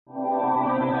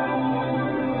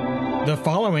The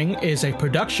following is a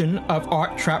production of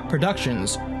Art Trap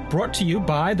Productions, brought to you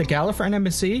by the Gallifreyan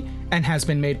Embassy and has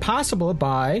been made possible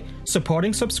by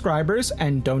supporting subscribers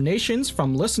and donations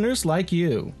from listeners like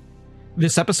you.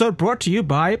 This episode brought to you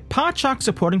by Podshock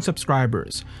supporting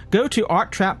subscribers. Go to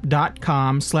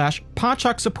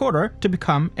arttrap.com/Podshock supporter to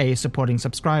become a supporting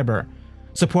subscriber.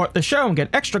 Support the show and get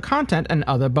extra content and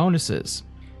other bonuses.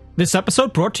 This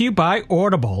episode brought to you by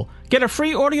Audible. Get a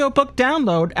free audiobook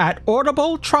download at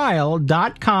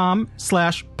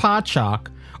audibletrial.com/Podshock.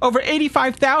 Over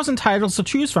 85,000 titles to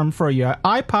choose from for your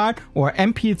iPod or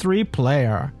MP3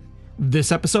 player.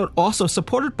 This episode also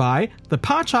supported by the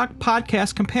Podshock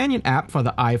Podcast Companion app for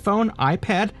the iPhone,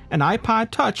 iPad, and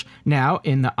iPod Touch, now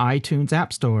in the iTunes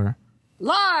App Store.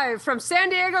 Live from San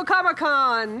Diego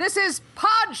Comic-Con, this is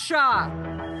Podshock.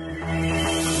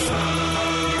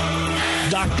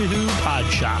 Doctor Who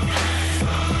Podshock.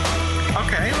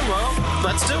 Okay, well,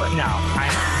 let's do it now.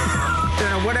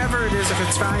 Whatever it is, if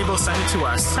it's valuable, send it to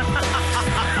us.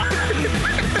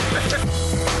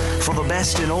 For the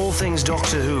best in all things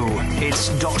Doctor Who, it's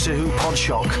Doctor Who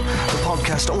Podshock, the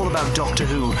podcast all about Doctor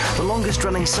Who, the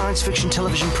longest-running science fiction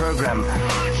television program,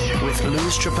 with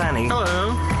Louis Trapani.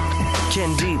 Hello.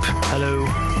 Ken Deep. Hello.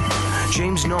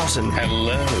 James Norton.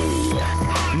 Hello.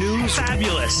 News.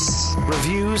 Fabulous.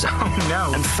 Reviews. Oh,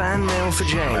 no. And fan mail for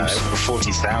James. Over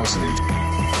 40,000.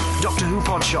 Doctor Who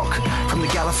Podshock from the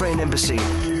Gallifreyan Embassy.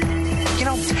 You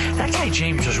know, that guy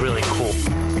James was really cool.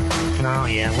 Oh,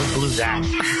 yeah, we blew that.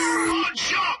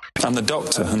 I'm the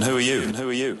Doctor, and who are you?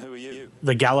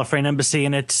 The Gallifreyan Embassy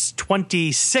in its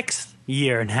 26th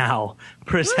year now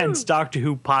presents Doctor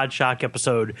Who Podshock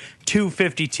episode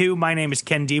 252. My name is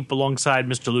Ken Deep alongside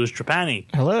Mr. Louis Trapani.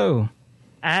 Hello.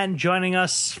 And joining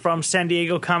us from San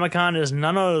Diego Comic-Con is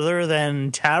none other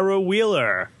than Tara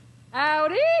Wheeler.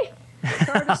 Howdy.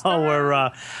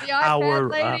 Our the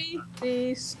iPad lady,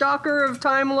 the stalker of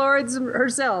Time Lords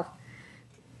herself.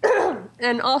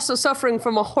 And also suffering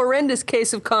from a horrendous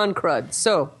case of con crud.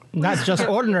 So Not just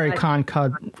ordinary con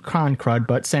crud,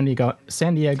 but San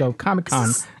Diego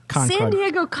Comic-Con con crud. San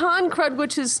Diego Con Crud,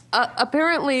 which is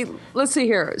apparently, let's see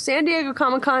here, San Diego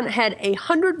Comic-Con had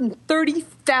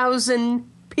 130,000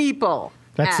 people.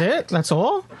 That's it? That's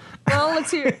all? Well, let's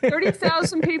see here.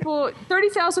 30,000 people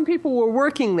were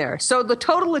working there. So the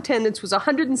total attendance was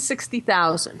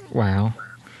 160,000. Wow.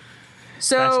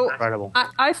 So That's incredible.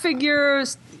 I figure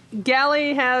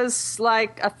Galley has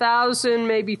like 1,000,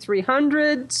 maybe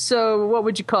 300. So what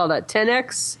would you call that?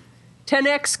 10x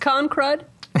con crud?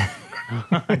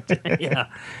 Yeah,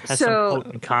 that's So- some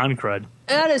potent con crud.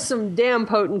 That is some damn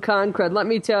potent con crud, let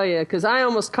me tell you, because I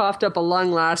almost coughed up a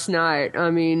lung last night. I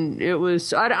mean, it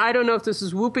was, I don't know if this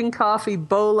is whooping cough,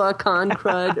 Ebola, con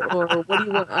crud, or what do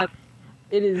you want?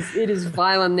 It is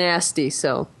vile and nasty,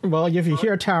 so. Well, if you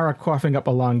hear Tara coughing up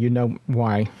a lung, you know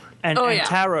why. And, Oh, and yeah.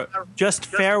 Tara, just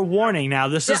fair warning now,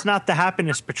 this is not the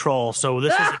Happiness Patrol, so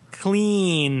this is a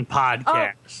clean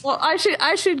podcast. Well, I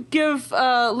should give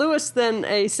Lewis then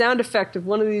a sound effect of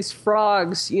one of these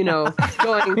frogs,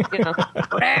 going,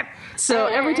 rap. So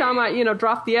every time I,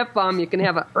 drop the F-bomb, you can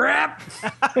have a rap.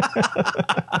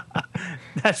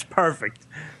 That's perfect.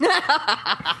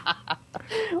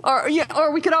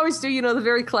 Or we could always do, the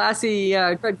very classy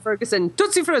Craig Ferguson,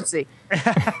 Tootsie Fruitsy.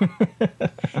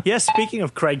 Yes, speaking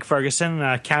of Craig Ferguson,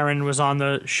 Karen was on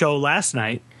the show last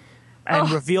night and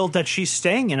revealed that she's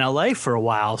staying in L.A. for a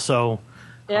while, so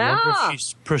I wonder Yeah, if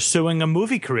she's pursuing a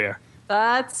movie career.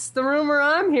 that's the rumor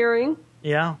I'm hearing.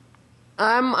 Yeah.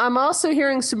 I'm also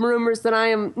hearing some rumors that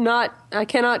I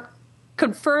cannot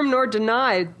confirm nor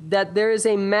deny that there is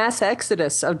a mass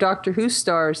exodus of Doctor Who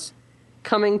stars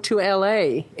coming to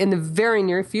LA in the very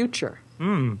near future.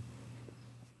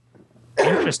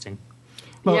 Interesting.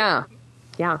 Well-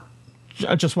 Yeah.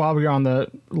 Just while we're on the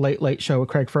late show with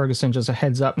Craig Ferguson, just a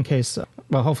heads up in case,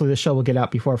 hopefully the show will get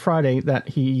out before Friday, that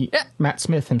Matt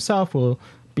Smith himself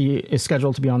is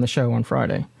scheduled to be on the show on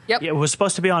Friday. Yep. Yeah, it was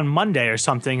supposed to be on Monday or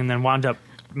something and then wound up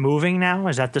moving now.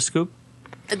 Is that the scoop?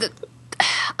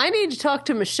 I need to talk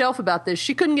to Michelle about this.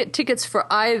 She couldn't get tickets for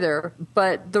either,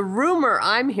 but the rumor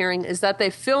I'm hearing is that they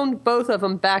filmed both of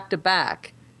them back to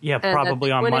back. Yeah, And that probably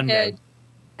they on went Monday. ahead-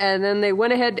 and then they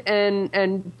went ahead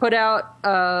and put out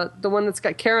the one that's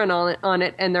got Karen on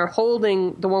it, and they're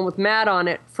holding the one with Matt on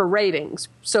it for ratings.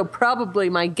 So probably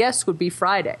my guess would be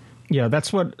Friday. Yeah,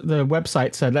 that's what the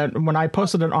website said. That when I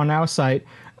posted it on our site,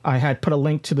 I had put a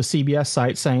link to the CBS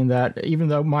site saying that even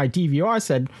though my DVR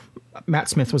said Matt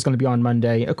Smith was going to be on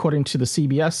Monday, according to the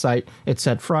CBS site, it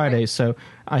said Friday. Right. So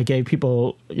I gave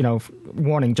people,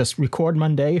 warning, just record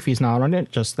Monday. If he's not on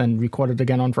it, just then record it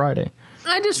again on Friday.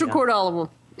 I just record all of them.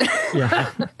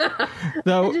 Yeah.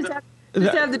 Though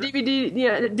Just have the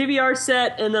DVR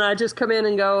set, and then I just come in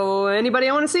and go, anybody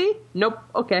I want to see? Nope.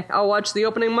 Okay, I'll watch the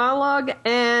opening monologue,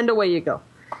 and away you go.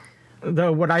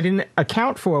 Though what I didn't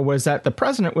account for was that the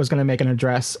president was going to make an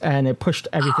address, and it pushed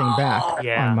everything back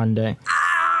on Monday.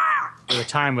 The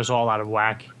time was all out of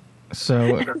whack.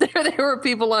 So there were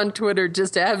people on Twitter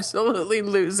just absolutely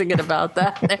losing it about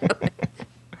that.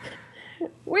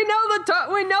 We know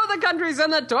the country's in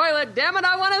the toilet. Damn it!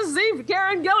 I want to see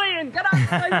Karen Gillian. Get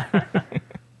out!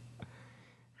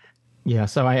 Yeah,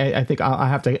 so I think I'll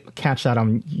have to catch that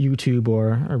on YouTube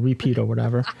or a repeat or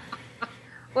whatever.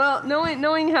 Well,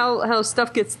 knowing how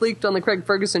stuff gets leaked on the Craig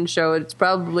Ferguson show, it's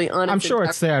probably on. I'm sure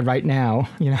it's there right now.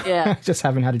 Yeah. Just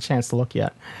haven't had a chance to look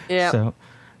yet. Yeah. So,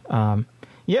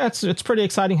 yeah, it's pretty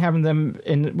exciting having them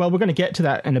in. Well, we're going to get to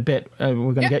that in a bit. We're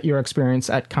going to get your experience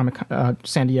at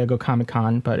San Diego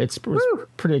Comic-Con, but it's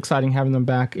pretty exciting having them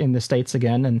back in the States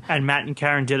again. And Matt and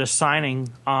Karen did a signing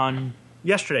on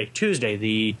yesterday, Tuesday,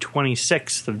 the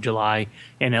 26th of July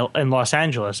in Los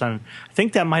Angeles, and I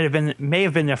think that may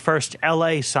have been their first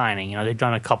LA signing. They've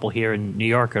done a couple here in New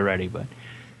York already, but.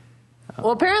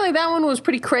 Well, apparently that one was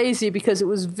pretty crazy because it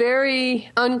was very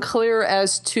unclear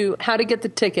as to how to get the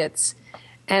tickets.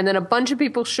 And then a bunch of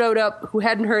people showed up who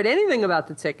hadn't heard anything about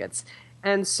the tickets.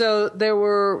 And so there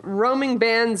were roaming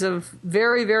bands of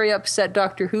very, very upset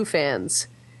Doctor Who fans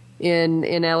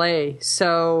in L.A.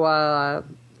 So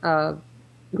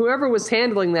whoever was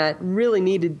handling that really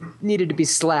needed to be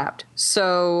slapped.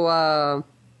 So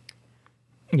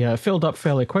yeah, it filled up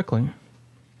fairly quickly.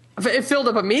 It filled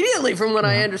up immediately, from what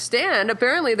I understand.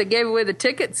 Apparently, they gave away the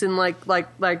tickets in like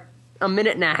a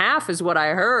minute and a half, is what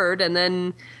I heard, and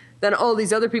then all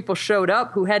these other people showed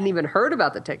up who hadn't even heard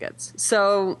about the tickets.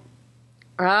 So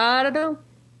I don't know.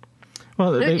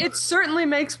 Well, it certainly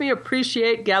makes me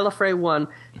appreciate Gallifrey 1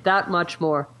 that much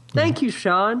more. Thank you,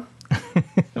 Sean.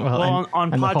 Well,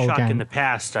 on Podshock in the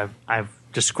past, I've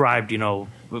described,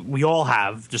 we all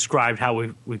have described how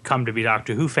we've come to be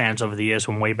Doctor Who fans over the years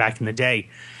from way back in the day.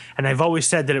 And I've always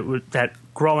said that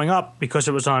growing up, because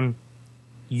it was on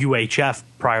UHF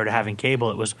prior to having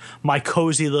cable, it was my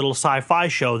cozy little sci-fi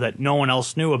show that no one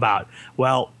else knew about.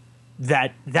 Well,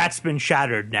 that's been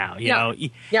shattered now.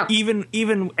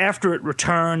 Even after it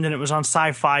returned and it was on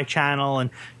Sci-Fi Channel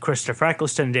and Christopher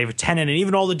Eccleston and David Tennant and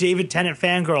even all the David Tennant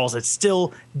fangirls, it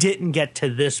still didn't get to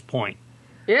this point.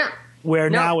 Yeah. Where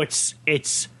now it's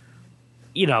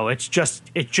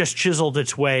just chiseled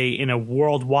its way in a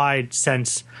worldwide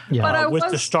sense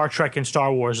with the Star Trek and Star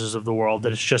Warses of the world,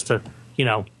 that it's just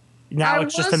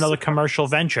just another commercial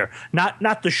venture.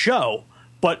 Not the show,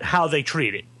 but how they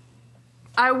treat it.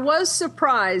 I was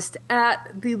surprised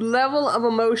at the level of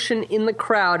emotion in the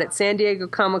crowd at San Diego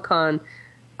Comic-Con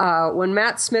when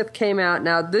Matt Smith came out.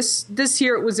 Now, this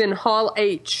year it was in Hall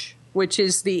H, which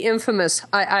is the infamous,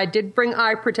 I did bring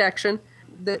eye protection,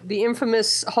 the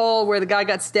infamous hall where the guy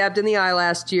got stabbed in the eye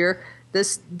last year.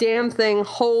 This damn thing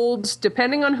holds,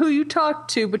 depending on who you talk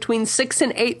to, between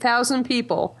 6,000 and 8,000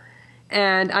 people.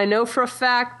 And I know for a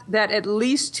fact that at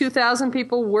least 2,000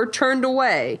 people were turned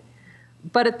away.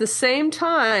 But at the same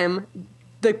time,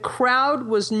 the crowd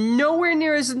was nowhere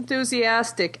near as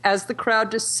enthusiastic as the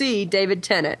crowd to see David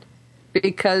Tennant.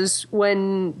 Because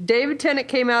when David Tennant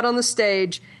came out on the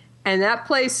stage, and that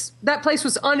place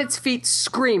was on its feet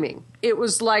screaming. It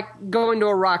was like going to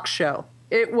a rock show.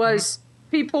 It was,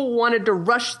 people wanted to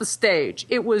rush the stage.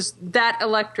 It was that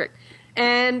electric.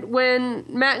 And when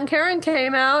Matt and Karen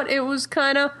came out, it was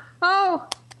kind of, oh,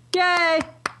 yay,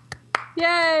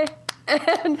 yay.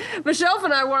 And Michelle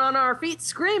and I were on our feet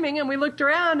screaming, and we looked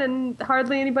around, and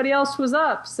hardly anybody else was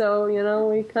up. So,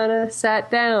 we kind of sat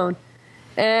down.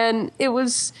 And it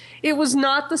was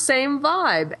not the same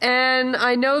vibe. And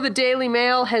I know the Daily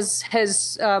Mail has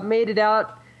made it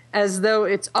out as though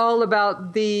it's all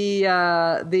about the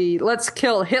let's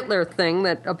kill Hitler thing,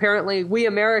 that apparently we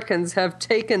Americans have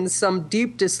taken some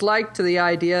deep dislike to the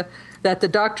idea that the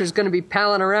Doctor's going to be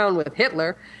palling around with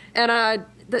Hitler. And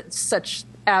that's such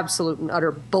absolute and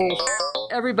utter bullshit.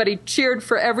 Everybody cheered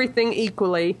for everything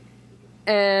equally,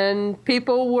 and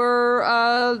people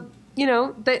were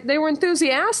they were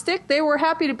enthusiastic. They were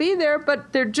happy to be there,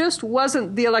 but there just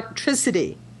wasn't the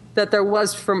electricity that there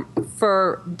was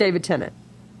for David Tennant.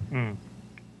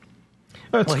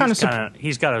 Well,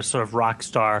 he's got a sort of rock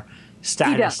star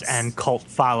status and cult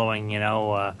following,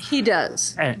 He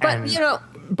does.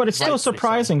 But it's still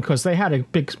surprising because they had a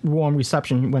big warm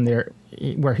reception when they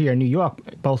were here in New York,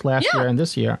 both last year and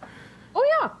this year. Oh,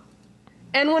 yeah.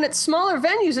 And when it's smaller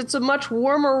venues, it's a much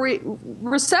warmer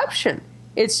reception.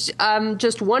 I'm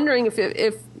just wondering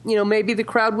if maybe the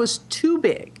crowd was too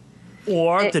big.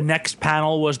 Or the next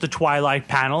panel was the Twilight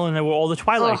panel, and there were all the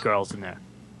Twilight girls in there.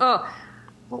 Oh,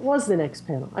 what was the next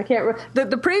panel? I can't remember.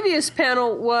 The previous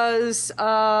panel was...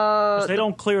 'Cause they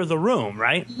don't clear the room,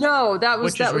 right? No,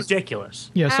 which is ridiculous.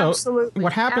 Yeah, so Absolutely.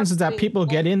 what happens is that people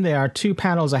get in there 2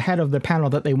 panels ahead of the panel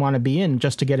that they want to be in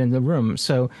just to get in the room.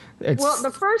 So it's... Well,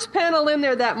 the first panel in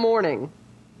there that morning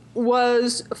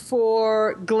was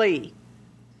for Glee.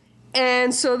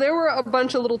 And so there were a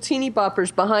bunch of little teeny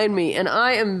boppers behind me, and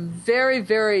I am very,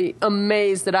 very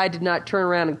amazed that I did not turn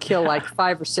around and kill like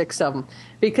 5 or 6 of them,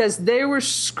 because they were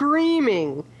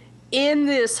screaming in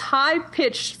this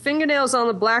high-pitched fingernails on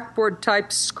the blackboard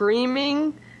type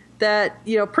screaming that,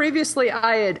 previously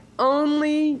I had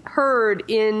only heard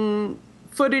in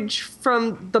footage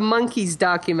from the Monkees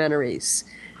documentaries.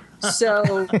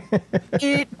 So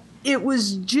it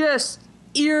was just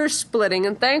ear-splitting,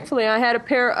 and thankfully I had a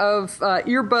pair of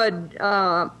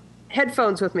earbud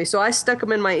headphones with me, so I stuck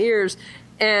them in my ears,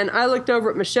 and I looked over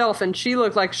at Michelle, and she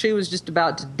looked like she was just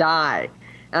about to die.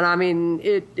 And I mean,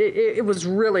 it was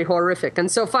really horrific.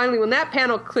 And so finally, when that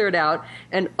panel cleared out,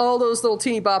 and all those little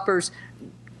teeny boppers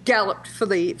galloped for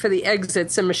the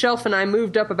exits, and Michelle and I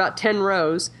moved up about 10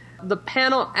 rows, the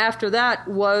panel after that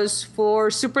was for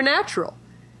Supernatural.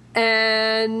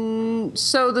 And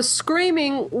so the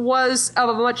screaming was of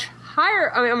a much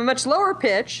a much lower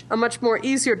pitch, a much more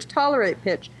easier to tolerate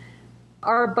pitch.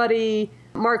 Our buddy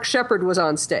Mark Shepard was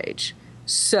on stage.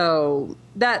 So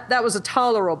that was a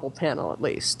tolerable panel, at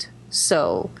least.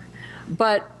 So,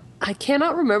 but I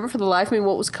cannot remember for the life of me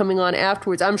what was coming on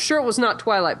afterwards. I'm sure it was not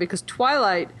Twilight, because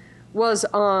Twilight was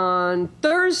on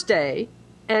Thursday,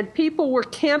 and people were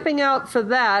camping out for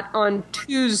that on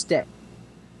Tuesday.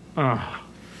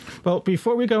 Well,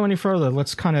 before we go any further,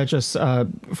 let's kind of just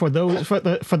for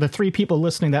the 3 people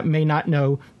listening that may not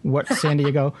know what San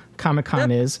Diego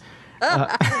Comic-Con is,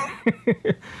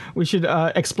 we should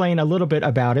explain a little bit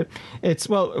about it.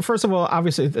 First of all,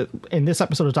 obviously, in this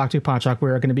episode of Doctor Who Podshock,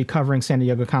 we're going to be covering San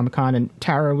Diego Comic-Con, and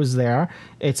Tara was there.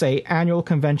 It's a annual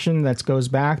convention that goes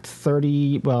back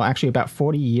about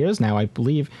 40 years now, I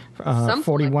believe.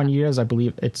 41 like years, I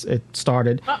believe it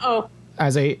started.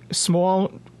 As a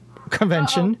small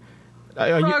convention.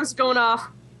 Frogs going off.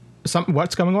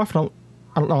 What's going off? An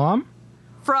alarm?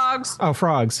 Frogs. Oh,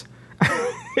 frogs.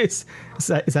 Is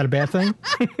that a bad thing?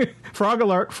 Frog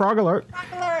alert. Frog alert. Frog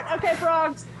alert. Okay,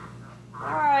 frogs. All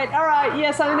right.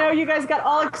 Yes, I know you guys got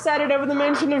all excited over the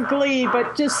mention of Glee,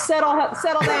 but just settle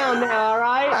down now, all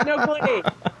right? No Glee.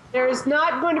 There is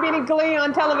not going to be any Glee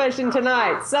on television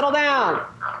tonight. Settle down.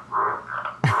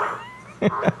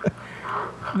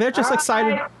 They're just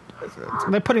excited. Right.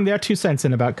 They're putting their 2 cents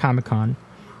in about Comic-Con.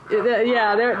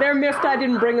 Yeah, they're miffed I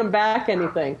didn't bring them back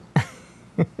anything.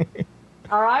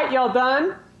 All right, y'all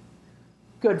done?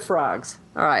 Good frogs.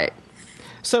 All right.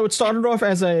 So it started off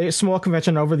as a small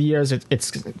convention. Over the years,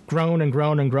 it's grown and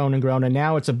grown and grown and grown, and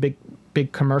now it's a big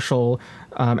commercial.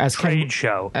 As trade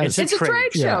show. It's a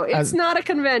trade show. It's not a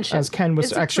convention. As Ken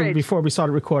was actually before we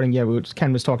started recording,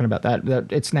 Ken was talking about that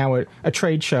it's now a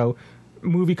trade show.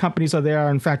 Movie companies are there.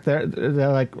 In fact, they're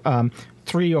like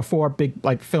 3 or 4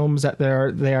 big films that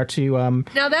they're there to.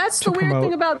 Now that's the weird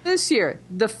thing about this year.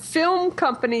 The film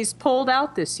companies pulled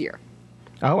out this year.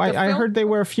 Oh, I heard there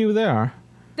were a few there.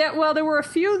 There were a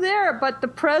few there, but the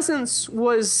presence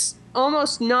was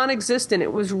almost non-existent.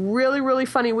 It was really, really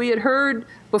funny. We had heard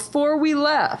before we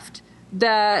left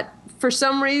that for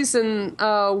some reason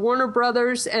Warner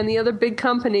Brothers and the other big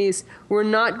companies were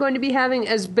not going to be having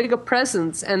as big a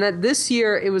presence, and that this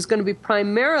year it was going to be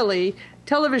primarily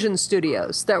television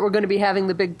studios that were going to be having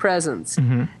the big presence.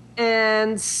 Mm-hmm.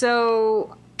 And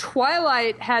so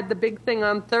Twilight had the big thing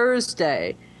on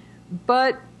Thursday,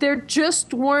 but there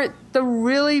just weren't the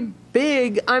really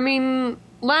big... I mean,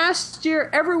 last year,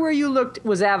 everywhere you looked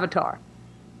was Avatar.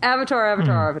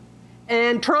 Avatar.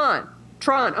 And Tron.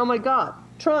 Oh my God.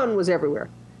 Tron was everywhere.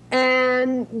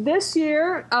 And this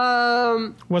year...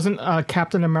 wasn't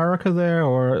Captain America there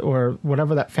or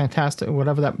whatever that fantastic...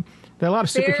 whatever that... There are a lot of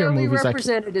superhero movies. Barely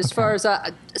represented as far as...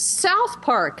 South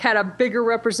Park had a bigger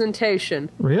representation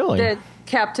than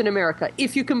Captain America,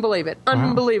 if you can believe it.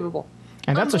 Unbelievable.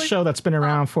 And that's a show that's been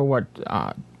around for,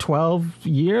 12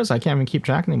 years? I can't even keep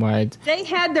track anymore. They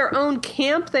had their own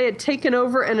camp. They had taken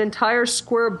over an entire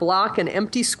square block, an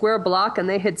empty square block, and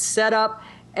they had set up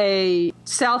a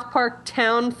South Park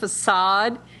town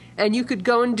facade. And you could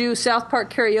go and do South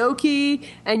Park karaoke,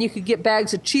 and you could get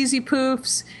bags of Cheesy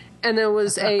Poofs. And there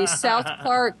was a South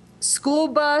Park school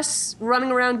bus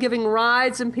running around giving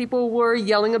rides, and people were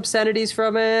yelling obscenities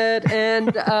from it.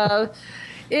 And...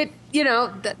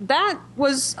 that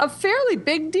was a fairly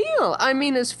big deal. I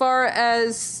mean, as far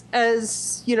as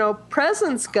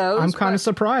presence goes. I'm kind of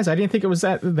surprised. I didn't think it was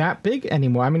that big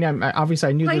anymore. I mean, obviously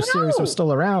I knew the series was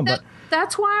still around, but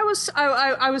that's why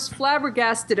I was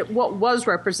flabbergasted at what was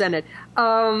represented.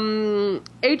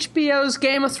 HBO's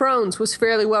Game of Thrones was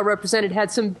fairly well represented.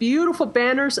 Had some beautiful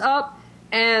banners up,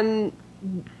 and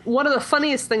one of the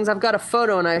funniest things, I've got a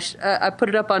photo and I put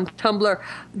it up on Tumblr.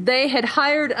 They had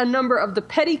hired a number of the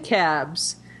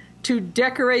pedicabs to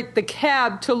decorate the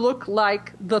cab to look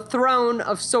like the throne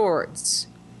of swords.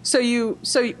 So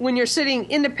when you're sitting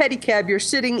in the pedicab, you're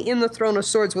sitting in the throne of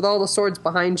swords with all the swords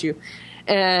behind you.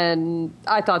 And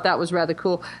I thought that was rather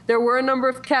cool. There were a number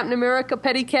of Captain America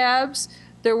pedicabs.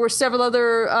 There were several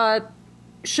other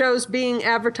shows being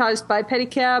advertised by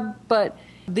pedicab, but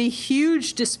the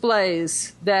huge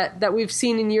displays that we've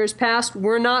seen in years past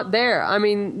were not there. I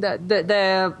mean,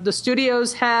 the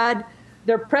studios had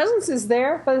their presence is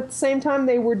there, but at the same time,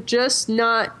 they were just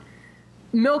not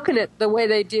milking it the way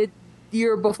they did the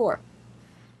year before.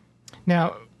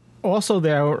 Now, also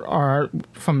there are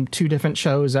from two different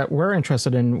shows that we're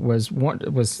interested in was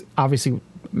obviously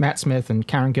Matt Smith and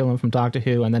Karen Gillan from Doctor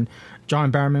Who, and then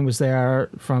John Barrowman was there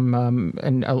from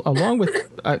along with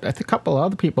I think a couple of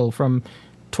other people from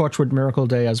Torchwood Miracle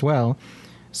Day as well.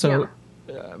 So,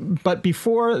 yeah. But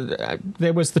before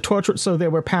there was the Torchwood, so there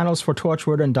were panels for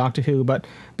Torchwood and Doctor Who. But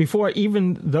before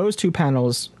even those two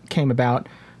panels came about,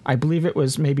 I believe it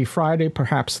was maybe Friday,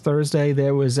 perhaps Thursday.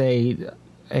 There was a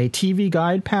TV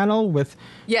guide panel with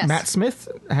Matt Smith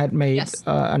had made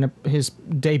his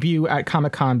debut at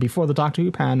Comic-Con before the Doctor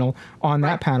Who panel. On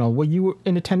that panel, were you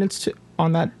in attendance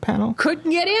on that panel?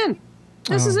 Couldn't get in.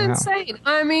 This is insane.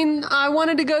 I mean, I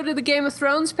wanted to go to the Game of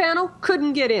Thrones panel,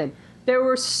 couldn't get in. There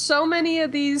were so many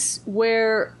of these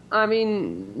where, I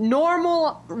mean,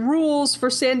 normal rules for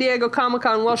San Diego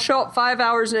Comic-Con, well, show up 5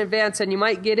 hours in advance and you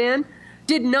might get in,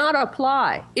 did not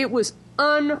apply. It was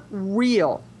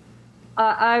unreal.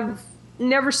 I've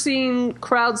never seen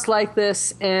crowds like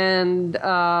this, and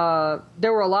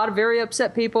there were a lot of very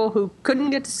upset people who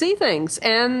couldn't get to see things,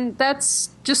 and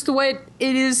that's just the way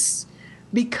it is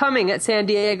becoming at San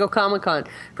Diego Comic-Con.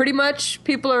 Pretty much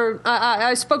people are...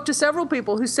 I spoke to several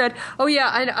people who said, oh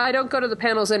yeah, I don't go to the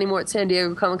panels anymore at San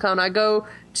Diego Comic-Con. I go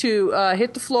to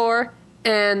hit the floor,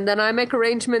 and then I make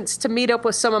arrangements to meet up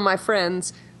with some of my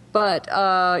friends. But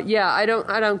I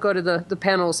don't go to the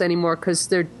panels anymore because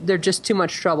they're just too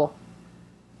much trouble.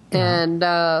 And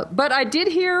but I did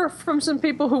hear from some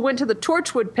people who went to the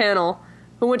Torchwood panel,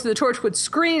 who went to the Torchwood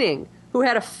screening, who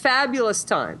had a fabulous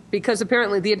time because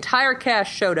apparently the entire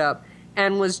cast showed up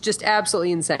and was just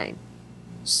absolutely insane.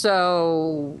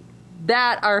 So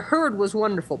that I heard was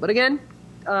wonderful. But again,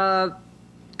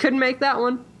 couldn't make that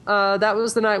one. That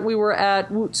was the night we were at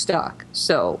Woodstock.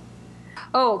 So,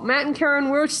 Matt and Karen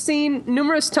were seen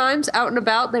numerous times out and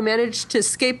about. They managed to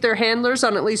escape their handlers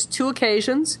on at least 2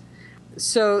 occasions.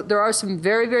 So there are some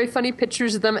very, very funny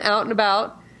pictures of them out and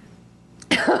about.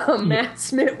 Matt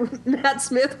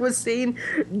Smith was seen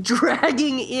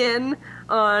dragging in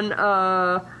on,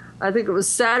 I think it was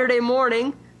Saturday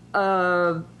morning,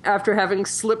 after having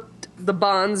slipped the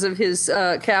bonds of his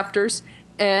captors.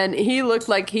 And he looked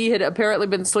like he had apparently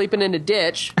been sleeping in a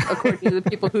ditch, according to the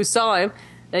people who saw him.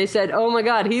 They said, oh, my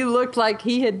God, he looked like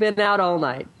he had been out all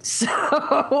night. So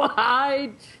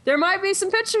there might be some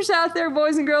pictures out there,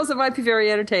 boys and girls, that might be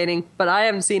very entertaining. But I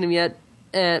haven't seen them yet,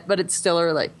 but it's still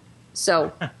early.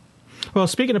 So, well,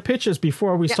 speaking of pictures,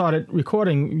 before we started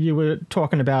recording, you were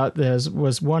talking about there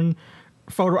was one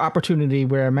photo opportunity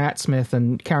where Matt Smith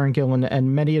and Karen Gillan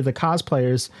and many of the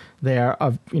cosplayers there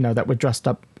that were dressed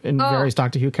up in various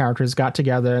Doctor Who characters got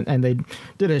together and they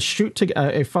did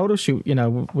a photo shoot,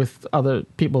 with other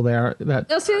people there. Now,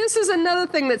 see, this is another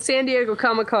thing that San Diego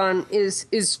Comic-Con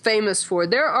is famous for.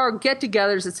 There are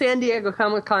get-togethers that San Diego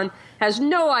Comic-Con has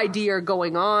no idea are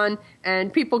going on,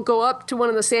 and people go up to one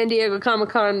of the San Diego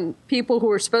Comic-Con people who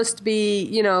are supposed to be,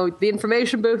 the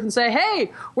information booth and say,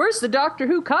 hey, where's the Doctor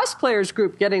Who cosplayers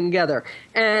group getting together?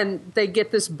 And they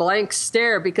get this blank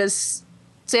stare because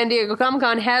San Diego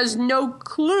Comic-Con has no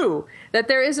clue that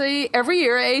there is every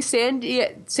year a San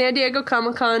Diego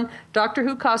Comic-Con Doctor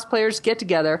Who cosplayers get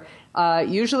together,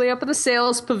 usually up in the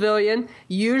sales pavilion,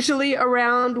 usually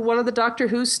around one of the Doctor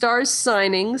Who stars'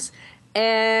 signings.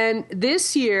 And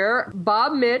this year,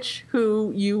 Bob Mitch,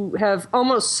 who you have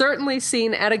almost certainly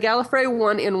seen at a Gallifrey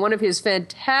 1 in one of his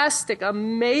fantastic,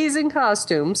 amazing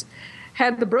costumes,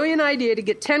 had the brilliant idea to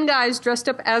get 10 guys dressed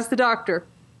up as the Doctor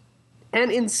and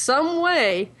in some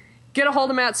way get a hold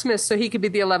of Matt Smith so he could be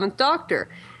the 11th Doctor.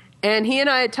 And he and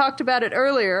I had talked about it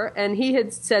earlier, and he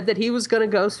had said that he was going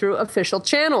to go through official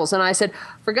channels. And I said,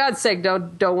 for God's sake,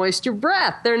 don't waste your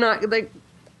breath. They're not like,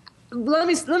 let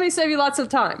me save you lots of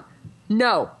time.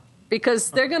 No, because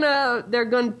they're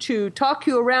going to talk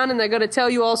you around, and they're going to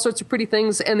tell you all sorts of pretty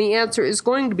things, and the answer is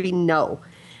going to be no.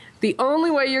 The only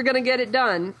way you're going to get it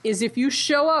done is if you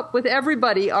show up with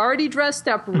everybody already dressed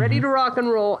up, ready to rock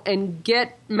and roll, and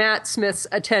get Matt Smith's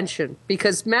attention.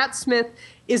 Because Matt Smith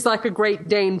is like a Great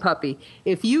Dane puppy.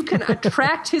 If you can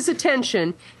attract his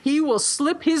attention, he will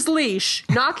slip his leash,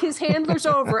 knock his handlers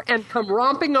over, and come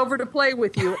romping over to play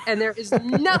with you, and there is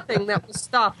nothing that will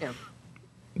stop him.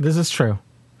 This is true.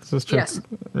 Yes.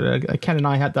 Ken and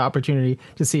I had the opportunity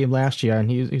to see him last year, and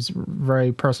he's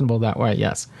very personable that way,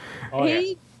 yes.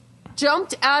 He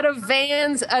jumped out of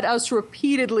vans at us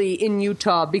repeatedly in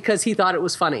Utah because he thought it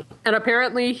was funny. And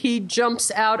apparently he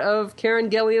jumps out of Karen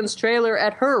Gillian's trailer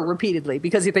at her repeatedly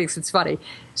because he thinks it's funny.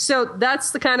 So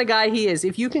that's the kind of guy he is.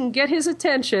 If you can get his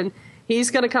attention,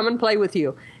 he's going to come and play with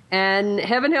you. And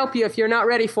heaven help you if you're not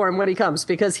ready for him when he comes,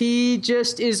 because he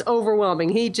just is overwhelming.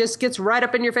 He just gets right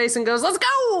up in your face and goes, let's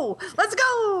go! Let's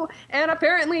go! And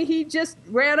apparently he just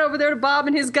ran over there to Bob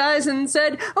and his guys and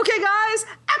said, okay, guys,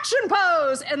 action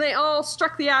pose! And they all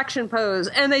struck the action pose.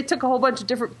 And they took a whole bunch of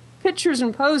different pictures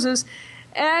and poses.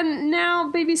 And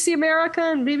now BBC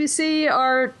America and BBC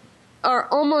are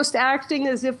almost acting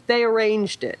as if they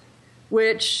arranged it,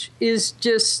 which is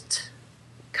just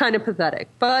kind of pathetic.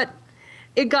 But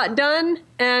it got done,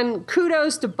 and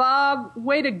kudos to Bob.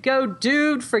 Way to go,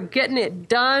 dude, for getting it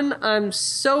done. I'm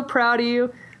so proud of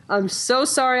you. I'm so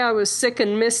sorry I was sick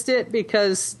and missed it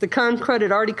because the Concrud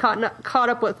had already caught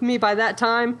up with me by that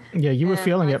time. Yeah, you were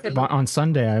feeling it on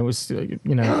Sunday. I was, I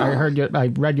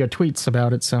read your tweets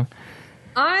about it, so.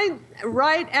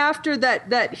 Right after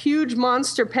that huge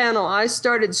monster panel, I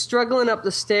started struggling up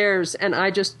the stairs, and I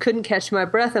just couldn't catch my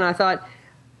breath, and I thought,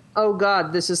 oh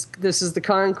God, this is the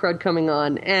Concrud coming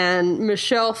on. And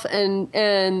Michelle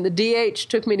and the DH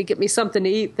took me to get me something to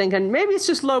eat, thinking maybe it's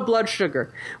just low blood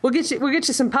sugar. We'll get you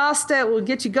some pasta. We'll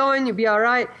get you going. You'll be all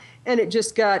right. And it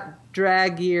just got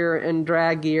draggier and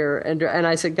draggier. And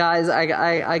I said, guys, I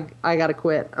got to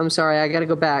quit. I'm sorry. I got to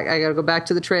go back. I got to go back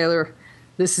to the trailer.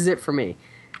 This is it for me.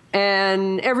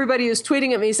 And everybody was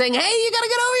tweeting at me saying, hey, you got to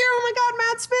get over here. Oh, my God,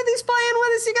 Matt Smith, he's playing with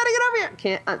us. You got to get over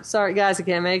here. I'm sorry, guys, I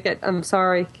can't make it. I'm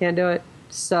sorry, can't do it.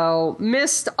 So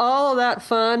missed all of that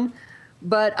fun,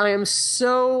 but I am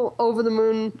so over the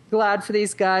moon glad for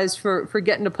these guys for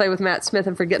getting to play with Matt Smith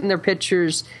and for getting their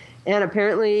pictures. And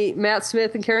apparently Matt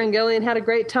Smith and Karen Gillian had a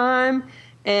great time,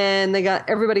 and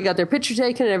everybody got their picture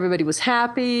taken, and everybody was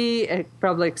happy,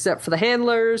 probably except for the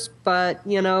handlers, but,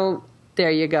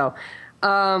 there you go.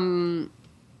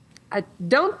 I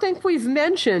don't think we've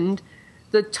mentioned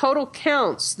the total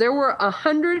counts. There were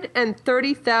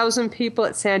 130,000 people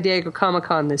at San Diego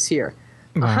Comic-Con this year.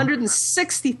 Wow.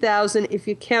 160,000 if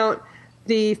you count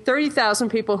the 30,000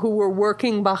 people who were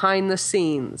working behind the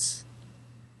scenes,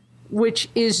 which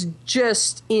is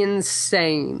just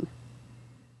insane.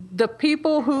 The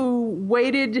people who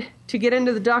waited to get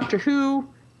into the Doctor Who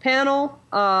panel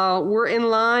were in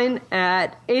line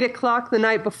at 8 o'clock the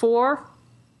night before.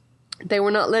 They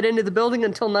were not let into the building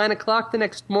until 9 o'clock the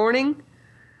next morning.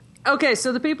 Okay,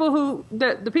 so the people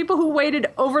who waited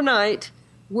overnight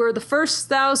were the first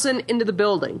 1,000 into the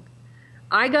building.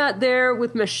 I got there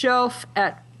with Michelle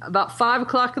at about 5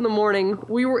 o'clock in the morning.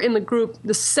 We were in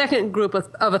the second group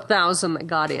of 1,000 that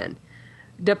got in.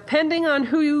 Depending on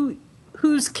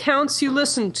whose counts you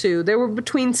listened to, there were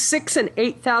between 6,000 and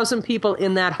 8,000 people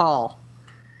in that hall.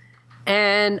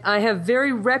 And I have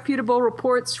very reputable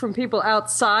reports from people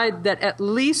outside that at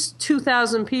least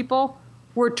 2,000 people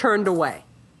were turned away.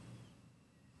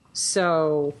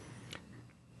 So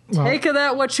take of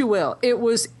that what you will. It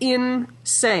was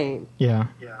insane. Yeah.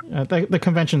 The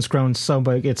convention's grown so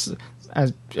big. It's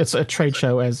a trade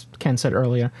show, as Ken said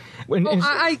earlier.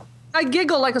 I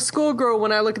giggle like a schoolgirl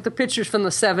when I look at the pictures from the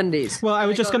 70s. Well, I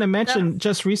was just going to mention,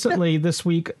 just recently this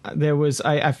week, there was,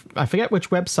 I forget which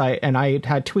website, and I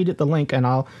had tweeted the link, and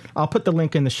I'll put the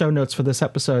link in the show notes for this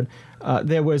episode.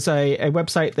 There was a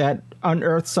website that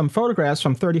unearthed some photographs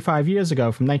from 35 years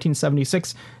ago, from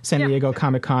 1976 San Diego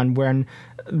Comic-Con, when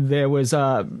there was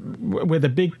where the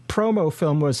big promo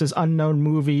film was this unknown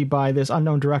movie by this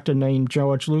unknown director named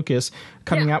George Lucas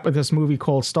coming out with this movie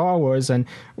called Star Wars, and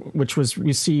which was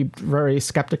received very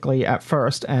skeptically at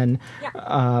first. And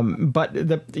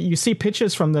but you see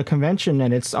pictures from the convention,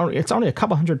 and it's only a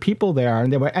couple hundred people there,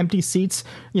 and there were empty seats,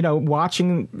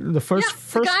 watching the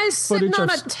first the guy's footage sitting on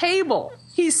a table.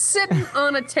 He's sitting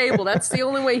on a table. That's the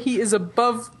only way he is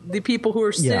above the people who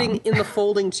are sitting in the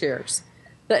folding chairs.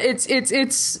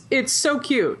 It's so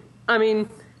cute. I mean,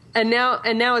 and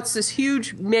now it's this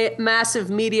huge, massive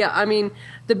media. I mean,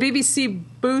 the BBC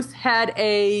booth had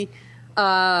a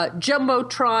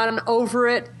jumbotron over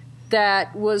it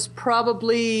that was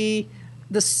probably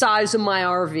the size of my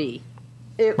RV.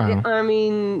 Wow. I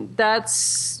mean,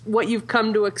 that's what you've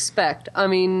come to expect. I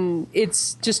mean,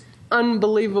 it's just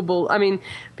unbelievable. I mean,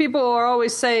 people are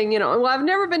always saying, well, I've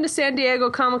never been to San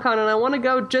Diego Comic-Con and I want to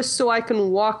go just so I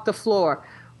can walk the floor.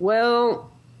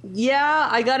 Well, yeah,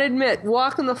 I got to admit,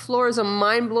 walking the floor is a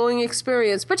mind-blowing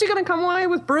experience, but you're going to come away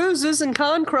with bruises and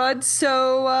con crud,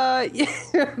 so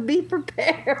be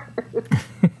prepared.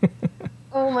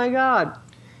 Oh, my God.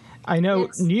 I know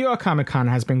New York Comic Con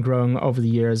has been growing over the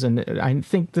years, and I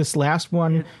think this last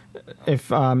one,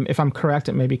 if I'm correct,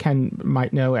 and maybe Ken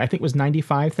might know, I think it was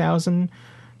 95,000.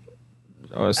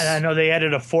 And I know they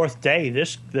added a fourth day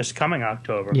this coming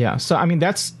October. Yeah, so I mean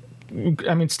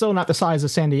still not the size of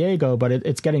San Diego, but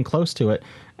it's getting close to it,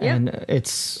 and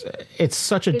it's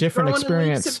such a different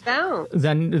experience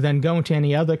than going to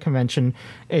any other convention.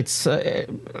 It's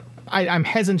I'm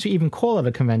hesitant to even call it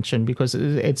a convention because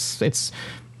it's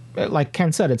like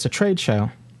Ken said, it's a trade show.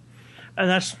 And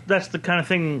that's the kind of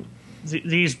thing,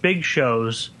 these big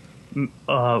shows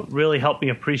really help me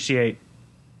appreciate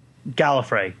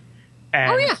Gallifrey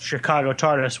and Chicago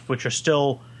TARDIS, which are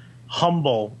still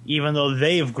humble, even though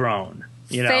they've grown.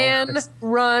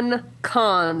 Fan-run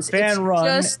cons. Fan-run.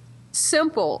 It's just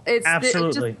simple.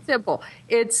 Absolutely. It's just simple.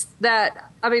 It's that...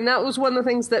 I mean, that was one of the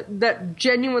things that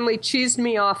genuinely cheesed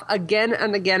me off again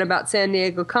and again about San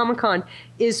Diego Comic-Con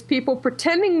is people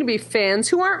pretending to be fans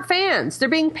who aren't fans. They're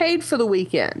being paid for the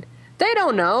weekend. They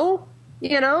don't know.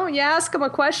 You ask them a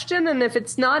question, and if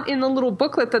it's not in the little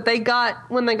booklet that they got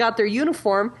when they got their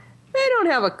uniform, they don't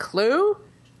have a clue.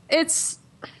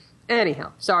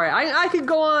 Anyhow, sorry. I could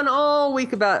go on all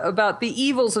week about the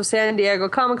evils of San Diego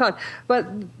Comic-Con, but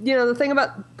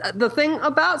the thing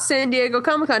about San Diego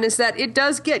Comic-Con is that it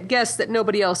does get guests that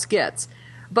nobody else gets.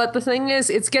 But the thing is,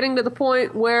 it's getting to the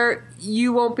point where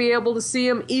you won't be able to see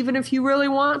them even if you really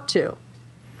want to.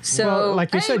 So, well,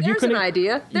 like you said, you couldn't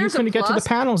get to the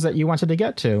panels that you wanted to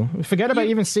get to. Forget about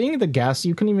even seeing the guests.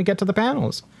 You couldn't even get to the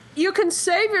panels. You can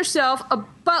save yourself a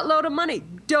buttload of money.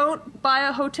 Don't buy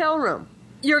a hotel room.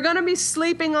 You're going to be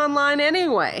sleeping online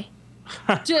anyway.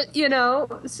 Just,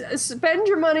 spend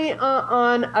your money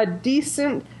on a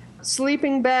decent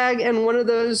sleeping bag and one of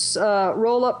those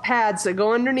roll-up pads that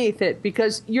go underneath it,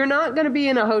 because you're not going to be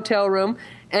in a hotel room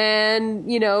and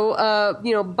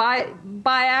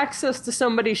buy access to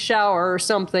somebody's shower or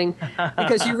something,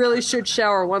 because you really should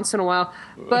shower once in a while.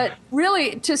 But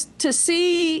really, to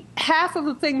see half of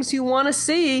the things you want to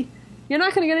see, you're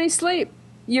not going to get any sleep.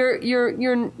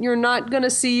 You're not going to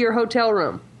see your hotel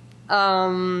room.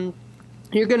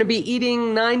 You're going to be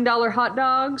eating $9 hot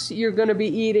dogs. You're going to be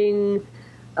eating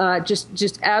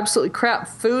just absolutely crap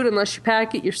food unless you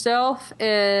pack it yourself.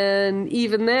 And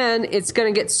even then, it's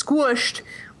going to get squished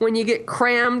when you get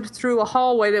crammed through a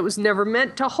hallway that was never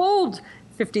meant to hold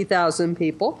 50,000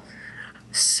 people.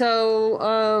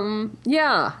 So,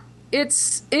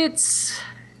 it's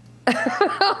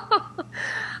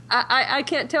I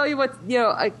can't tell you what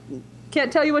I can't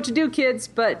tell you what to do, kids.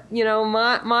 But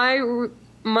my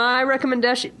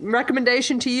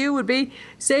recommendation to you would be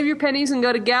save your pennies and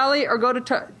go to Galley or go to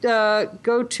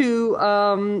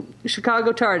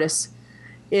Chicago TARDIS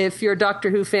if you're a Doctor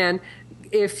Who fan.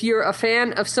 If you're a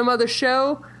fan of some other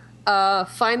show,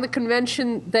 find the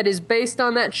convention that is based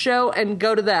on that show and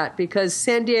go to that, because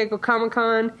San Diego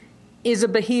Comic-Con is a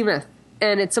behemoth.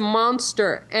 And it's a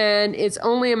monster, and it's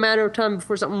only a matter of time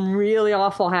before something really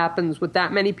awful happens with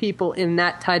that many people in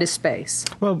that tight a space.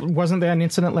 Well, wasn't there an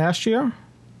incident last year?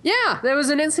 Yeah, there was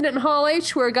an incident in Hall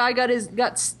H where a guy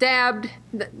got stabbed.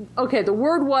 Okay, the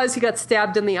word was he got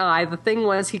stabbed in the eye. The thing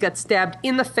was he got stabbed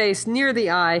in the face near the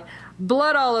eye,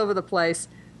 blood all over the place.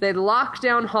 They locked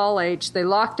down Hall H. They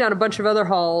locked down a bunch of other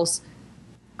halls.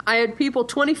 I had people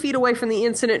 20 feet away from the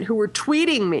incident who were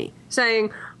tweeting me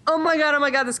saying, oh my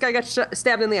God, this guy got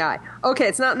stabbed in the eye. Okay,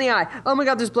 it's not in the eye. Oh my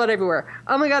God, there's blood everywhere.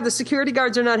 Oh my God, the security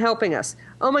guards are not helping us.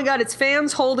 Oh my God, it's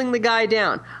fans holding the guy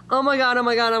down. Oh my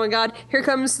God, here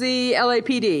comes the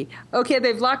LAPD. Okay,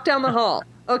 they've locked down the hall.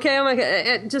 Okay, oh my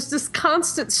God, just this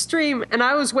constant stream. And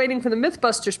I was waiting for the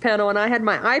Mythbusters panel, and I had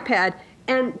my iPad,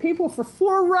 and people for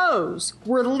 4 rows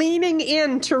were leaning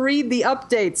in to read the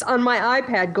updates on my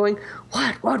iPad going,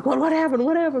 what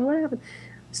happened?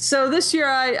 So this year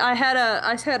I had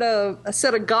a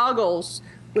set of goggles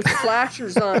with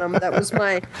flashers on them. That was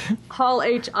my Hall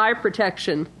H eye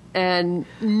protection. and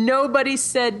nobody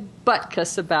said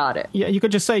butkus about it. Yeah, you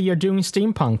could just say you're doing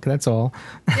steampunk. That's all.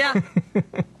 Yeah.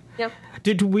 Yeah.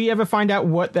 Did we ever find out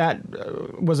what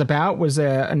that was about? Was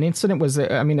there an incident? Was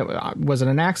it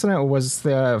an accident, or was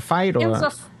there a fight?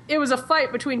 Or it was a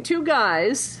fight between two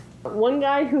guys. One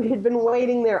guy who had been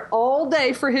waiting there all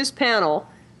day for his panel,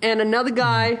 and another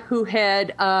guy who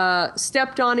had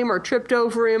stepped on him or tripped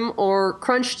over him or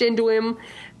crunched into him.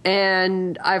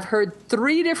 And I've heard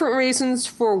 3 different reasons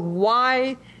for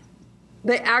why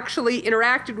they actually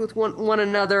interacted with one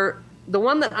another. The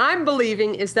one that I'm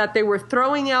believing is that they were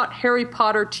throwing out Harry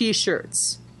Potter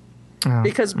T-shirts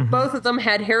because both of them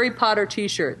had Harry Potter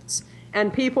T-shirts,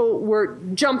 and people were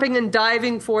jumping and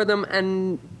diving for them.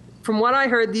 And from what I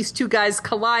heard, these two guys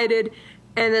collided,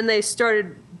 and then they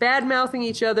started bad-mouthing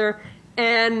each other.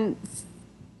 And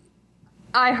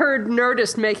I heard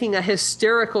Nerdist making a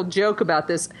hysterical joke about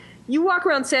this. You walk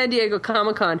around San Diego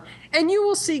Comic-Con, and you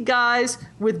will see guys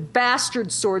with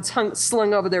bastard swords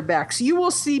slung over their backs. You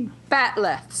will see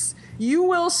batleths. You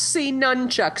will see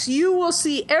nunchucks. You will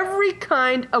see every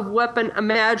kind of weapon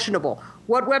imaginable.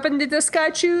 What weapon did this guy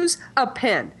choose? A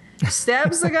pen.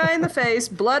 Stabs the guy in the face,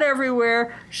 blood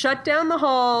everywhere, shut down the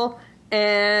hall,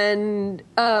 and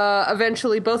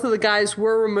eventually both of the guys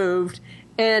were removed.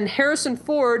 And Harrison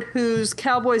Ford, whose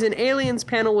Cowboys and Aliens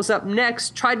panel was up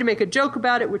next, tried to make a joke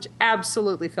about it, which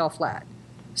absolutely fell flat.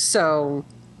 So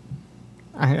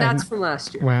that's from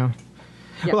last year. Wow.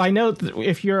 Yeah. Well, I know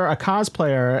if you're a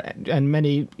cosplayer, and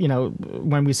many,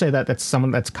 when we say that, that's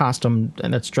someone that's costumed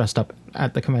and that's dressed up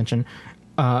at the convention,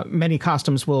 many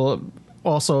costumes will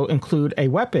also include a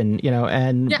weapon,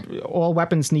 and all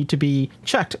weapons need to be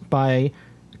checked by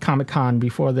Comic-Con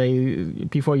before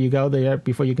you go there,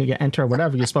 before you can enter or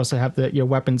whatever. You're supposed to have your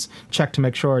weapons checked to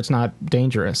make sure it's not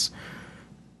dangerous.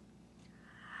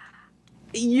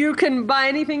 You can buy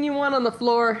anything you want on the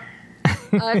floor.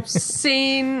 I've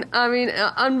seen,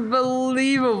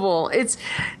 unbelievable. It's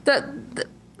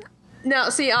now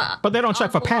see, but they don't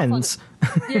check for pens.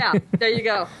 Yeah, there you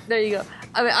go. I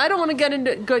mean, I don't want to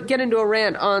get into a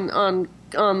rant on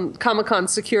Comic-Con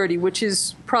security, which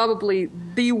is probably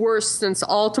the worst since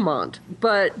Altamont.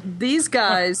 But these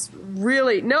guys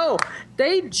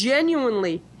they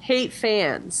genuinely hate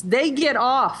fans. They get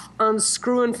off on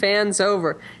screwing fans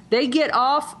over. They get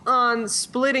off on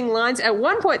splitting lines. At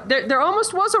one point, there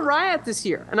almost was a riot this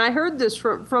year, and I heard this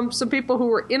from some people who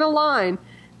were in a line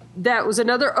that was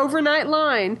another overnight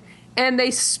line, and they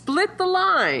split the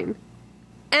line.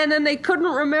 And then they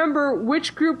couldn't remember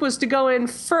which group was to go in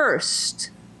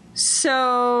first.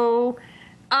 So,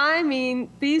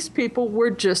 these people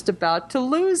were just about to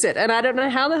lose it. And I don't know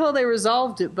how the hell they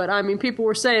resolved it, but, people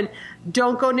were saying,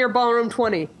 don't go near Ballroom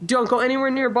 20. Don't go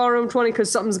anywhere near Ballroom 20 because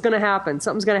something's going to happen.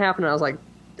 Something's going to happen. And I was like,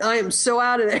 I am so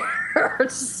out of there.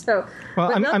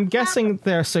 Well, I'm guessing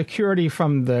their security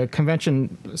from the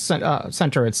convention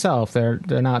center itself. They're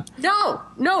not. No,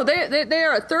 they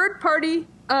are a third party.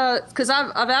 Because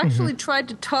I've actually tried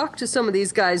to talk to some of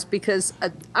these guys because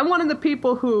I'm one of the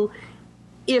people who,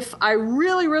 if I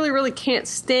really, really, really can't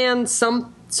stand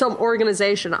some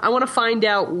organization, I want to find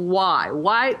out why.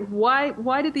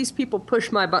 Why did these people push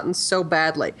my buttons so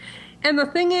badly? And the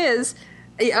thing is,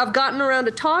 I've gotten around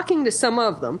to talking to some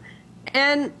of them,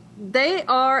 and they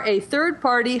are a third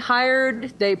party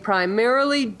hired. They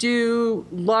primarily do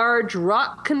large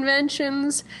rock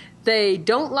conventions. They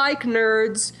don't like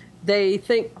nerds. They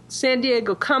think San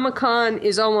Diego Comic-Con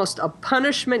is almost a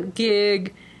punishment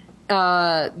gig.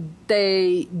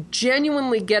 They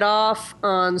genuinely get off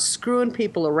on screwing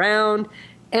people around.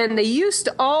 And they used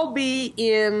to all be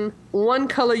in one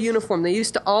color uniform. They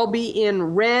used to all be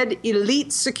in red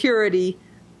elite security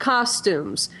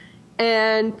costumes.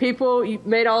 And people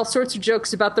made all sorts of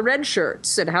jokes about the red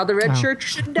shirts and how the red shirts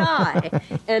should die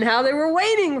and how they were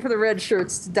waiting for the red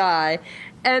shirts to die.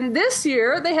 And this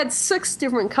year, they had 6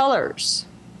 different colors.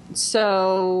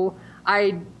 So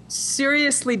I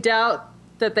seriously doubt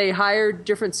that they hired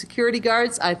different security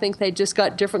guards. I think they just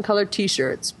got different colored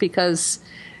T-shirts because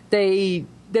there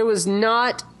was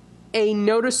not a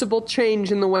noticeable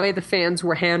change in the way the fans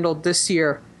were handled this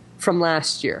year from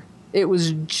last year. It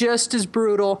was just as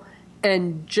brutal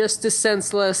and just as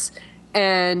senseless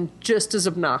and just as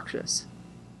obnoxious.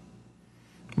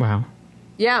 Wow.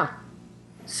 Yeah.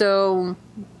 So,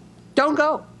 don't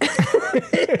go.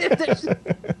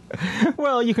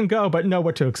 Well, you can go, but know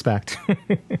what to expect.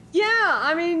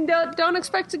 Yeah, don't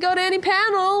expect to go to any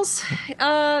panels.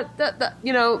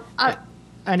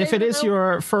 And if it is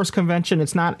your first convention,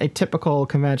 it's not a typical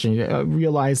convention. You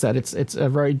realize that it's a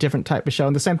very different type of show.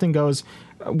 And the same thing goes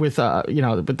with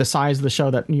with the size of the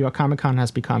show that New York Comic Con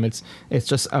has become. It's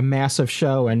just a massive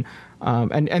show. And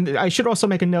I should also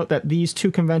make a note that these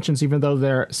two conventions, even though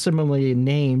they're similarly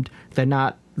named, they're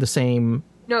not the same.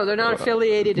 No, they're not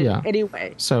affiliated in any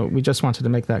way. So we just wanted to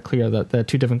make that clear that they're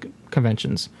two different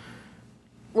conventions.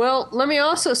 Well, let me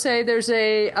also say there's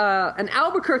an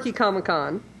Albuquerque Comic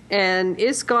Con, and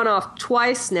it's gone off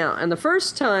twice now. And the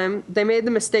first time, they made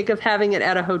the mistake of having it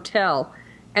at a hotel,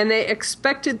 and they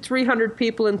expected 300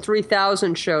 people and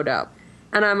 3,000 showed up.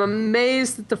 And I'm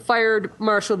amazed that the fire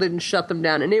marshal didn't shut them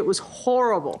down, and it was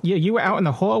horrible. Yeah, you were out in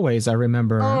the hallways, I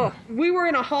remember. Oh, we were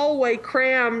in a hallway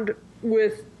crammed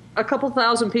with a couple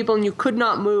thousand people, and you could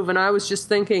not move. And I was just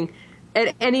thinking,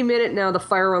 at any minute now, the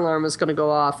fire alarm is going to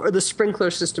go off, or the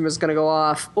sprinkler system is going to go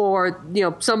off, or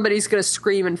somebody's going to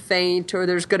scream and faint, or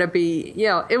there's going to be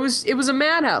it was a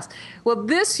madhouse. Well,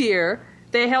 this year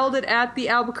they held it at the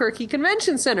Albuquerque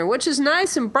Convention Center, which is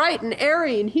nice and bright and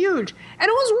airy and huge, and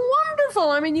it was wonderful.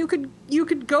 I mean, you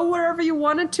could go wherever you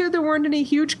wanted to. There weren't any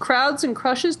huge crowds and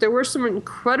crushes. There were some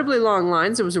incredibly long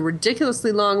lines. There was a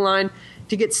ridiculously long line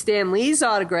to get Stan Lee's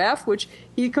autograph, which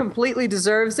he completely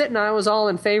deserves it, and I was all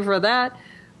in favor of that.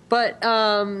 But,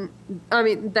 I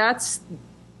mean, that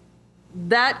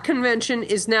convention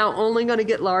is now only going to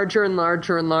get larger and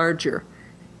larger and larger.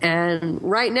 And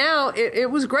right now, it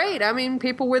was great. I mean,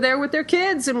 people were there with their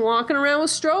kids and walking around with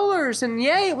strollers, and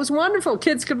yay, it was wonderful.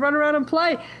 Kids could run around and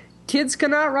play. Kids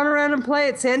cannot run around and play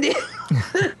at San Diego.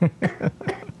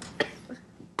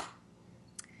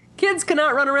 Kids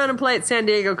cannot run around and play at San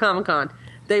Diego Comic-Con.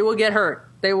 They will get hurt.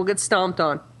 They will get stomped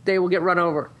on. They will get run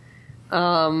over.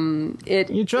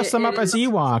 You dress them up as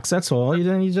Ewoks. That's all.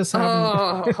 You just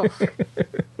have them.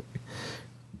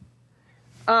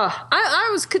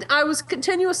 I was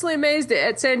continuously amazed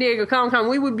at San Diego Comic-Con.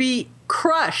 We would be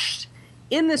crushed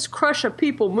in this crush of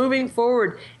people moving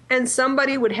forward, and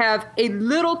somebody would have a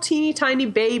little teeny tiny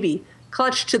baby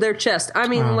clutched to their chest. I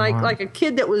mean, like a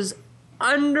kid that was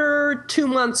under 2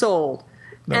 months old.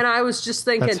 And I was just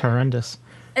thinking, that's horrendous.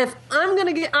 If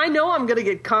I know I'm gonna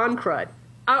get con crud.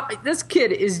 This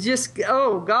kid is just,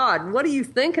 oh God, what are you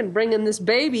thinking, bringing this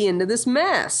baby into this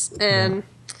mess? And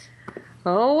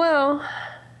oh well.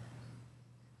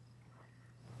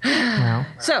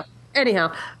 So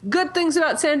anyhow, good things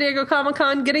about San Diego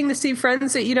Comic-Con, getting to see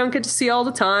friends that you don't get to see all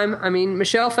the time. I mean,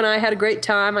 Michelle and I had a great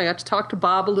time. I got to talk to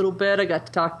Bob a little bit. I got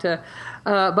to talk to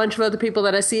a bunch of other people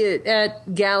that I see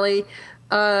at Galley.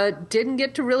 Didn't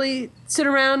get to really sit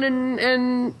around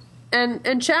and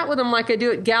chat with them like I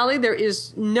do at Galley. There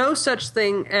is no such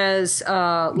thing as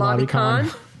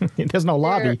LobbyCon. There's no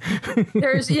lobby.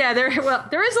 There is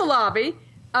a lobby,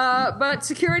 but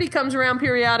security comes around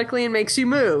periodically and makes you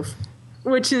move,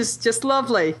 which is just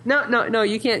lovely. No,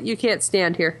 you can't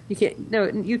stand here.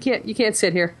 You can't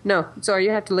sit here. No, sorry,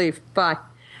 you have to leave. Bye.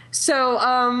 So,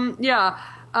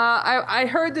 I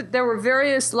heard that there were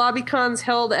various LobbyCons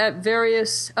held at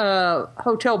various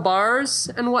hotel bars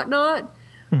and whatnot.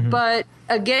 Mm-hmm. But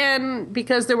again,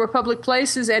 because there were public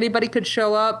places, anybody could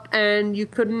show up and you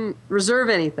couldn't reserve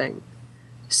anything.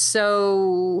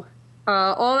 So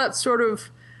all that sort of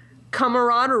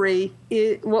camaraderie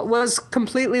was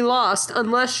completely lost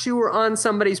unless you were on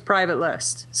somebody's private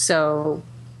list. So,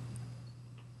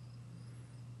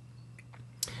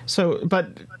 but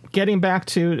getting back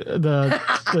to the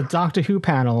Doctor Who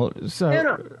panel,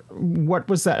 what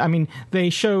was that? I mean, they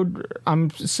showed. I'm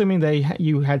assuming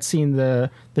you had seen the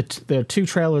two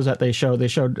trailers that they showed. They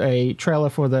showed a trailer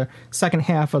for the second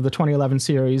half of the 2011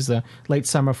 series, the late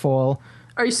summer fall.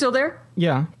 Are you still there?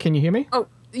 Yeah. Can you hear me? Oh,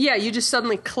 yeah. You just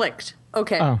suddenly clicked.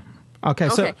 Okay. Oh, okay.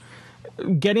 So,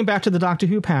 getting back to the Doctor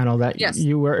Who panel that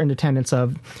you were in attendance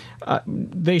of,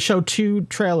 they showed two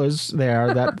trailers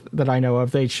there that I know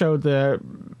of. They showed the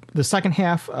second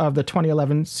half of the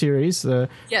 2011 series, the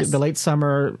late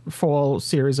summer fall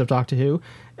series of Doctor Who,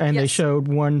 and they showed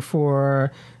one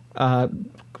for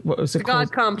what was it called?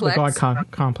 God Complex. The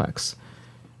God Complex.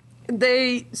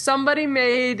 Somebody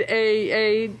made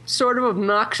a sort of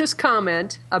obnoxious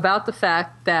comment about the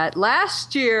fact that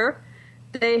last year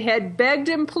they had begged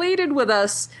and pleaded with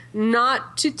us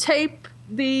not to tape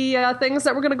the things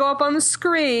that were going to go up on the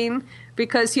screen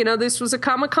because, this was a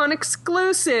Comic-Con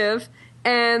exclusive.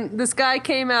 And this guy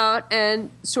came out and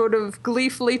sort of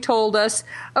gleefully told us,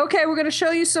 okay, we're going to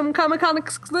show you some Comic-Con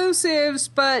exclusives,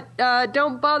 but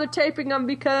don't bother taping them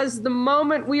because the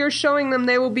moment we are showing them,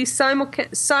 they will be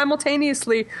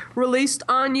simultaneously released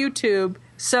on YouTube.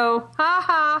 So,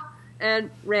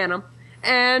 and ran them.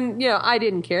 And, I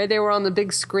didn't care. They were on the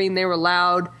big screen. They were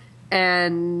loud.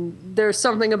 And there's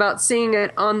something about seeing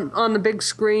it on the big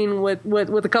screen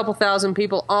with a couple thousand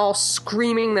people all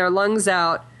screaming their lungs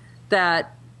out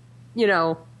that,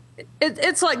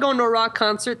 it's like going to a rock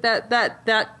concert.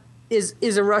 That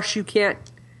is a rush you can't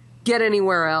get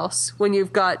anywhere else when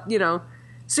you've got,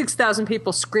 6,000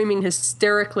 people screaming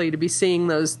hysterically to be seeing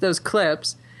those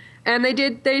clips. And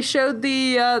they showed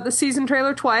the season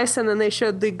trailer twice, and then they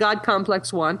showed the God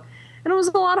Complex one, and it was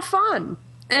a lot of fun.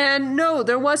 And no,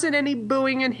 there wasn't any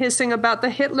booing and hissing about the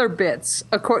Hitler bits.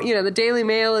 The Daily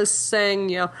Mail is saying,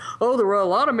 there were a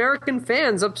lot of American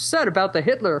fans upset about the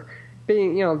Hitler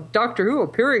being, Doctor Who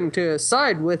appearing to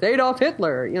side with Adolf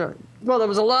Hitler. Well, there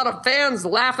was a lot of fans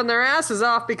laughing their asses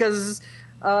off because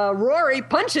Rory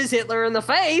punches Hitler in the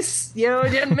face. You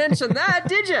didn't mention that,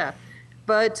 did you?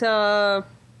 But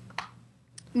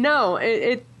no,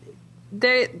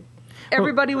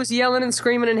 everybody was yelling and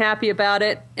screaming and happy about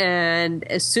it, and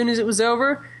as soon as it was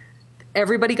over,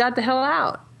 everybody got the hell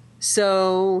out.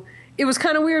 So it was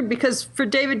kind of weird because for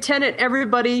David Tennant,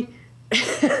 everybody,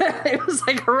 it was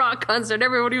like a rock concert.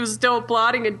 Everybody was still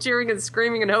applauding and cheering and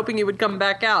screaming and hoping he would come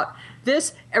back out.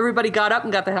 This, everybody got up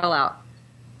and got the hell out.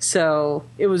 So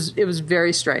it was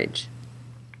very strange.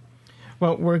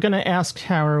 Well, we're going to ask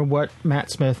Tara what Matt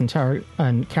Smith and Karen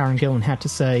Gillan had to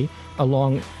say,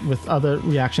 along with other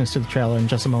reactions to the trailer in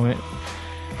just a moment.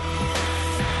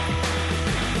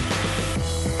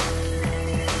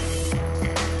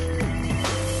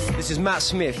 This is Matt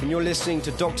Smith, and you're listening to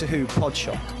Doctor Who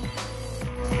Podshock.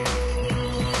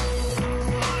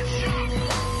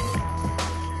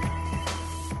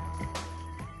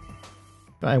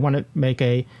 I want to make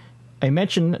a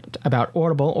mention about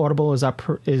Audible. Audible is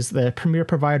the premier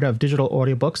provider of digital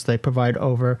audiobooks. They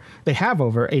have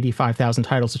over 85,000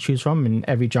 titles to choose from in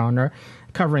every genre,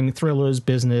 covering thrillers,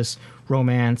 business,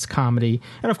 romance, comedy,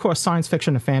 and of course science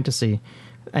fiction and fantasy.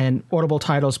 And Audible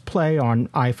titles play on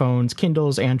iPhones,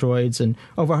 Kindles, Androids, and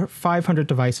over 500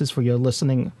 devices for your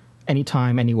listening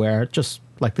anytime, anywhere, just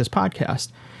like this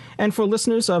podcast. And for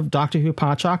listeners of Doctor Who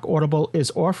Podshock, Audible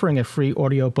is offering a free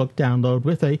audiobook download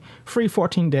with a free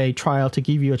 14-day trial to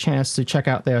give you a chance to check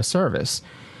out their service.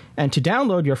 And to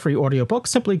download your free audiobook,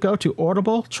 simply go to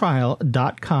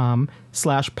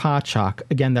audibletrial.com/Podshock.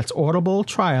 Again, that's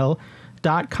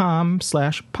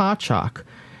audibletrial.com/Podshock.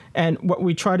 And what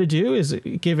we try to do is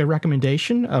give a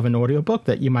recommendation of an audiobook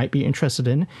that you might be interested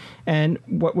in. And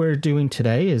what we're doing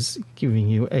today is giving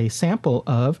you a sample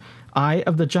of Eye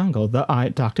of the Jungle,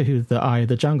 Doctor Who, The Eye of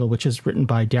the Jungle, which is written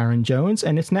by Darren Jones,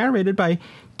 and it's narrated by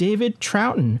David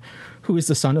Troughton, who is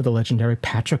the son of the legendary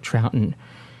Patrick Troughton.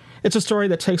 It's a story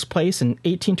that takes place in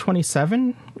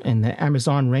 1827 in the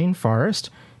Amazon rainforest,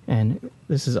 and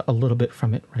this is a little bit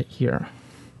from it right here.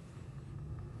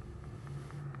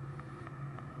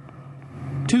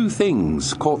 Two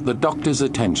things caught the Doctor's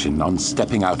attention on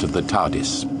stepping out of the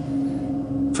TARDIS.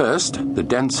 First, the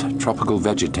dense tropical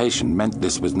vegetation meant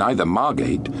this was neither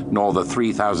Margate nor the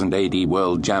 3000 AD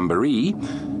World Jamboree,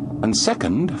 and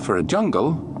second, for a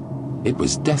jungle, it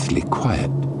was deathly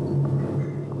quiet.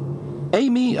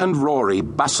 Amy and Rory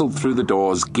bustled through the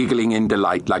doors, giggling in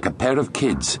delight like a pair of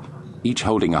kids, each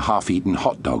holding a half-eaten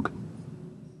hot dog.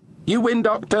 "You win,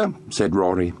 Doctor," said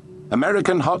Rory.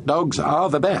 "American hot dogs are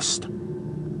the best."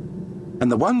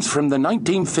 "And the ones from the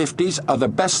 1950s are the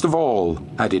best of all,"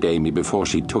 added Amy before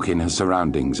she took in her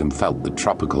surroundings and felt the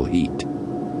tropical heat.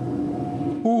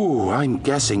 "Ooh, I'm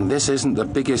guessing this isn't the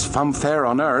biggest fun fair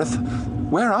on Earth.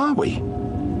 Where are we?"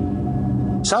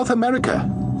 "South America,"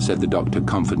 said the Doctor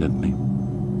confidently.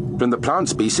 "From the plant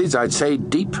species, I'd say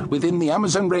deep within the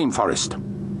Amazon rainforest."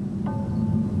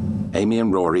 Amy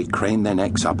and Rory craned their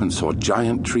necks up and saw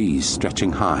giant trees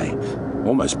stretching high,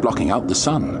 almost blocking out the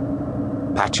sun.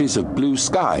 Patches of blue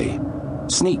sky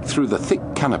sneaked through the thick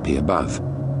canopy above.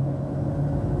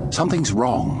 "Something's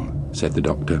wrong," said the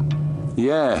Doctor.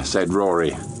 "Yeah," said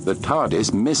Rory. "The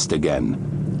TARDIS missed again."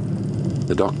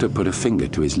 The Doctor put a finger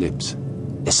to his lips.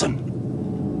 "Listen."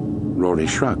 Rory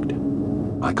shrugged.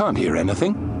 "I can't hear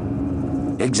anything."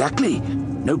 "Exactly.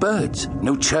 No birds,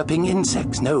 no chirping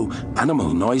insects, no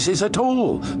animal noises at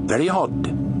all. Very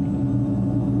odd."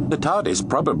 "The TARDIS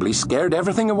probably scared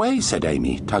everything away," said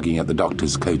Amy, tugging at the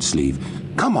Doctor's coat sleeve.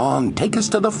 "Come on, take us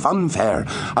to the fun fair.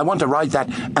 I want to ride that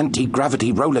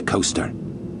anti-gravity roller coaster."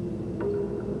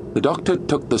 The Doctor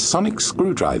took the sonic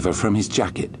screwdriver from his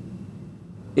jacket.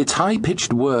 Its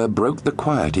high-pitched whir broke the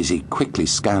quiet as he quickly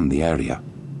scanned the area.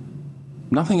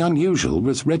 Nothing unusual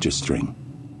was registering.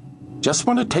 "Just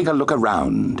want to take a look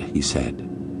around," he said,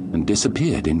 and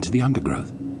disappeared into the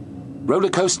undergrowth. "Roller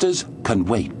coasters can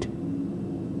wait."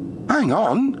 "Hang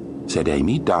on," said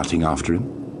Amy, darting after him.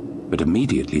 but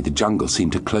immediately the jungle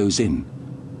seemed to close in.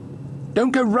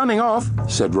 "Don't go running off,"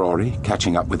 said Rory,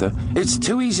 catching up with her. "It's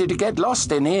too easy to get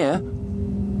lost in here."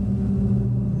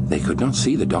 They could not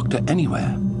see the doctor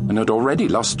anywhere, and had already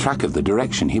lost track of the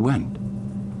direction he went.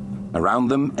 Around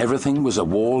them, everything was a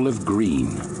wall of green.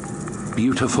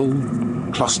 Beautiful,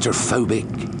 claustrophobic,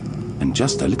 and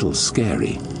just a little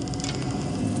scary.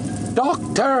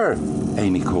 "Doctor!"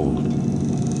 Amy called.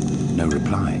 No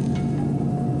reply.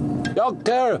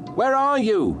 "Doctor, where are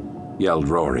you?" yelled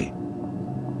Rory.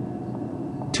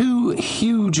 Two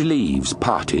huge leaves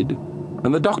parted,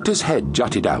 and the doctor's head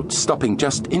jutted out, stopping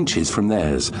just inches from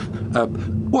theirs.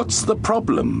 "What's the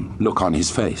problem?" look on his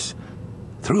face.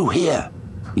 "Through here,"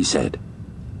 he said,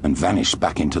 and vanished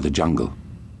back into the jungle.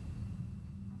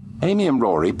 Amy and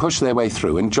Rory pushed their way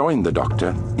through and joined the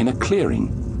doctor in a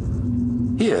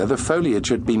clearing. Here, the foliage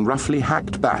had been roughly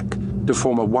hacked back to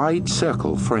form a wide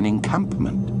circle for an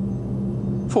encampment.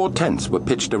 4 tents were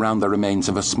pitched around the remains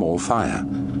of a small fire.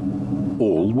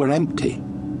 All were empty.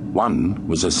 One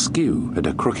was askew at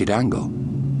a crooked angle.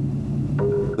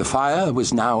 The fire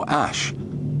was now ash,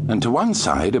 and to one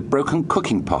side a broken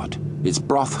cooking pot, its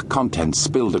broth contents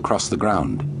spilled across the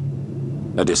ground.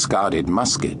 A discarded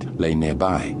musket lay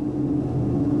nearby.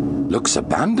 "Looks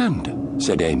abandoned,"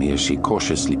 said Amy as she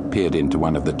cautiously peered into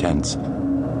one of the tents.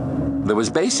 There was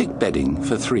basic bedding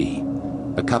for 3,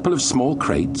 a couple of small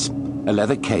crates, a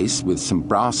leather case with some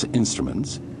brass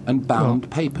instruments, and bound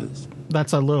papers.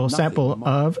 That's a little sample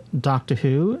of Doctor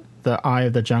Who, The Eye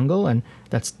of the Jungle, and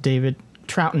that's David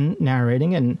Troughton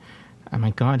narrating, and oh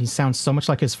my God, he sounds so much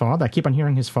like his father. I keep on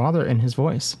hearing his father in his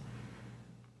voice.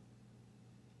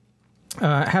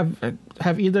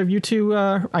 Have either of you two?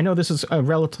 I know this is a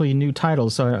relatively new title,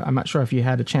 so I'm not sure if you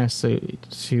had a chance to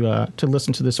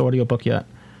listen to this audiobook yet.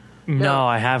 No,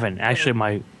 I haven't. Actually,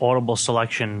 my Audible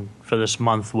selection for this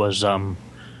month was a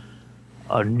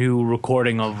new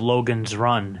recording of Logan's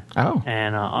Run. Oh.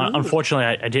 And unfortunately,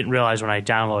 I didn't realize when I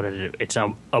downloaded it, it's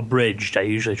abridged. I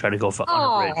usually try to go for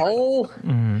unabridged. Oh.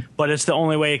 But it's the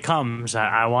only way it comes.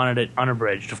 I wanted it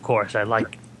unabridged, of course. I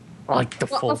like the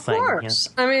full thing. Of course.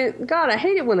 You know? I mean, God, I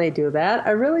hate it when they do that.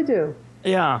 I really do.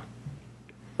 Yeah.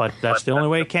 But that's the only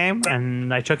way it came,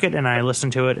 and I took it, and I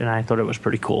listened to it, and I thought it was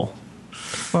pretty cool.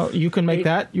 Well, you can make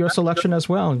that your selection as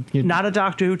well. Not a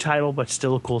Doctor Who title, but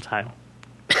still a cool title.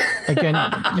 Again,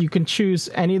 you can choose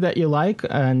any that you like,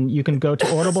 and you can go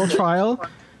to Audible Trial.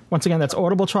 Once again, that's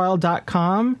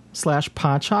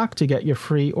audibletrial.com/Podshock to get your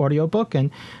free audiobook.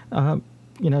 And,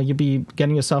 you'll be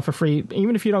getting yourself a free,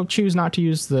 even if you don't choose not to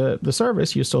use the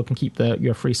service, you still can keep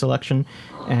your free selection.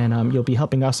 And you'll be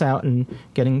helping us out and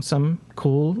getting some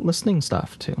cool listening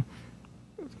stuff to,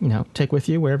 take with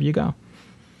you wherever you go.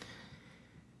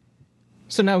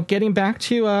 So now getting back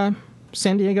to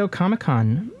San Diego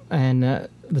Comic-Con and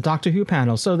the Doctor Who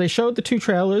panel. So they showed the 2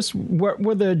 trailers. What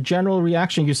were the general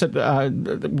reaction? You said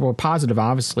were positive,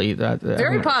 obviously.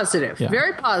 Very positive. Yeah.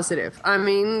 Very positive. I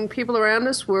mean, people around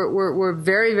us were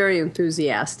very, very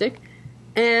enthusiastic,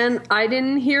 and I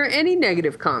didn't hear any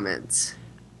negative comments.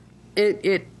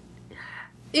 It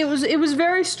was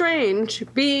very strange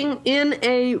being in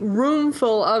a room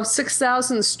full of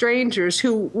 6,000 strangers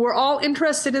who were all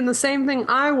interested in the same thing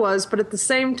I was, but at the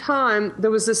same time,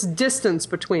 there was this distance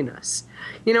between us.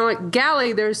 At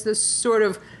Galley, there's this sort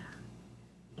of,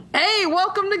 "Hey,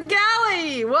 welcome to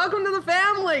Galley! Welcome to the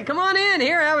family! Come on in,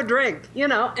 here, have a drink!"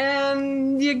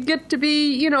 And you get to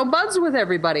be, buds with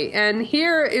everybody. And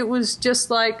here, it was just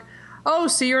like, "Oh,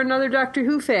 so you're another Doctor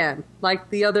Who fan,"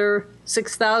 like the other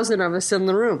 6,000 of us in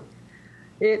the room.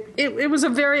 It was a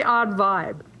very odd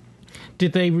vibe.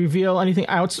 Did they reveal anything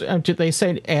else? Did they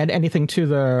add anything to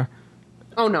the?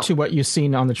 Oh no! To what you've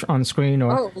seen on the screen,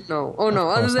 or oh no!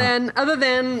 Other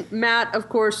than Matt, of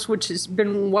course, which has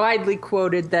been widely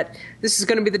quoted that this is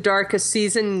going to be the darkest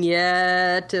season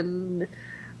yet, and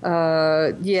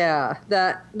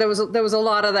that there was a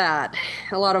lot of that,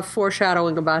 a lot of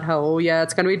foreshadowing about how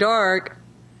it's going to be dark.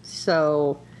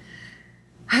 So,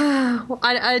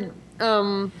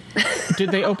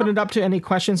 Did they open it up to any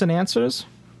questions and answers?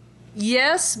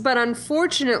 Yes, but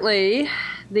unfortunately,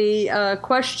 the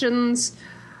questions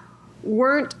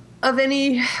weren't of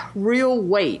any real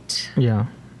weight. Yeah.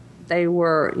 They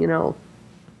were,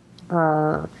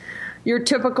 your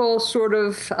typical sort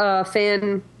of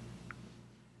fan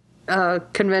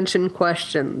convention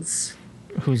questions.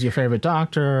 Who's your favorite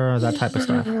Doctor? That type of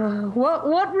stuff.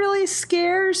 What really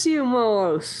scares you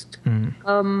most?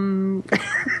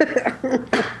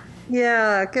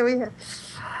 Yeah, can we...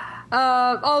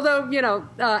 Although,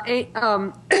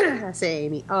 I say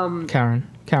Amy.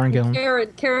 Karen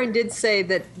Gillan. Karen did say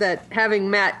that having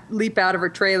Matt leap out of her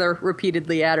trailer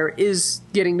repeatedly at her is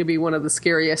getting to be one of the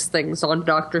scariest things on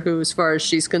Doctor Who as far as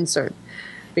she's concerned,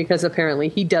 because apparently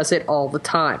he does it all the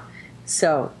time.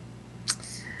 So,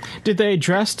 did they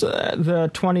address the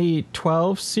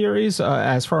 2012 series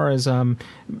as far as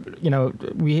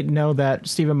we know that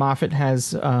Stephen Moffat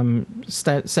has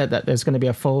said that there's going to be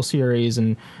a full series,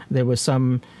 and there was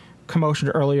some commotion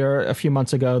earlier a few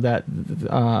months ago that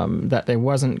there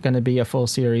wasn't going to be a full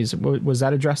series. Was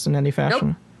that addressed in any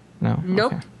fashion? Nope. No.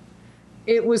 Nope. Okay.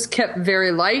 It was kept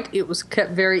very light. It was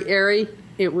kept very airy.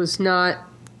 It was not.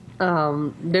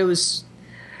 There was.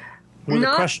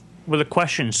 Were the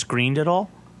questions screened at all,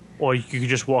 or you could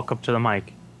just walk up to the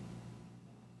mic?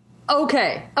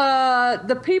 Okay.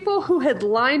 The people who had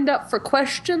lined up for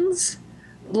questions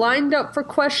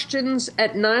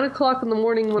at 9:00 in the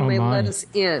morning when they let us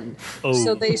in. Oh.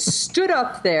 So they stood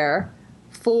up there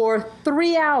for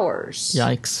 3 hours.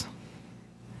 Yikes.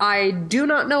 I do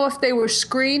not know if they were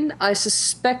screened. I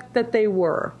suspect that they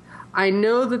were. I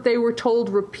know that they were told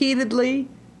repeatedly,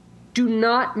 do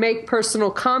not make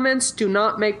personal comments, do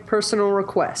not make personal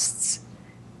requests.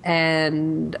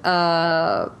 And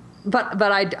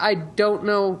but I don't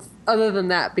know other than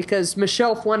that, because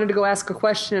Michelle wanted to go ask a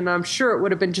question, and I'm sure it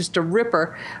would have been just a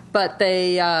ripper, but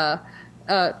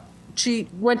she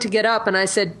went to get up, and I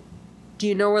said, do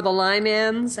you know where the line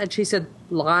ends? And she said,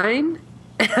 line?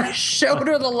 And I showed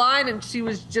her the line, and she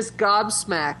was just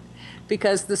gobsmacked,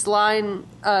 because this line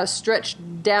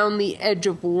stretched down the edge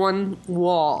of one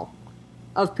wall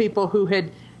of people who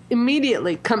had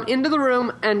immediately come into the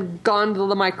room and gone to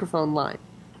the microphone line.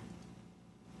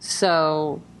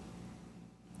 So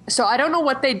I don't know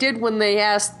what they did when they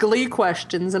asked Glee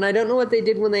questions, and I don't know what they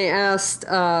did when they asked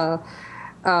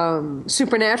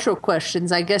Supernatural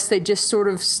questions. I guess they just sort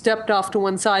of stepped off to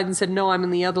one side and said, no, I'm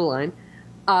in the other line.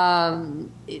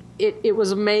 It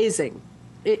was amazing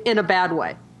in a bad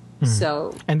way. Mm-hmm.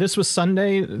 So, and this was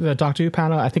Sunday, the Doctor Who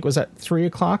panel, I think was at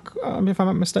 3:00, if I'm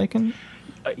not mistaken.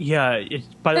 By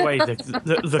the way,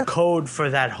 the code for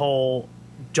that whole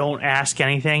don't ask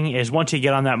anything is once you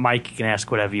get on that mic, you can ask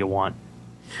whatever you want.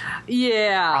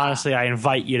 Yeah. Honestly, I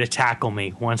invite you to tackle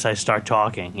me once I start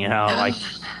talking.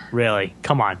 Really,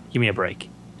 come on, give me a break.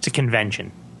 It's a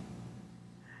convention.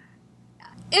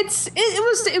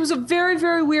 It was a very,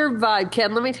 very weird vibe,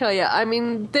 Ken. Let me tell you. I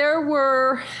mean, there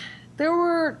were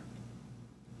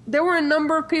a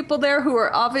number of people there who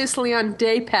were obviously on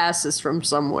day passes from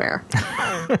somewhere.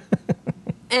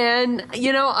 And,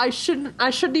 I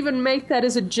shouldn't even make that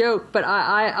as a joke, but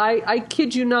I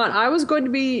kid you not. I was going to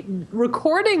be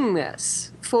recording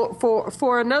this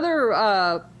for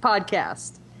another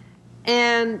podcast.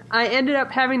 And I ended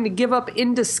up having to give up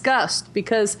in disgust,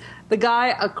 because the guy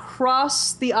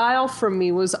across the aisle from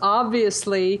me was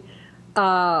obviously,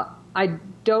 I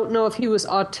don't know if he was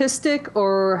autistic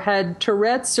or had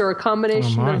Tourette's or a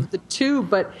combination of the two,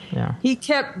 but he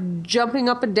kept jumping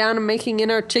up and down and making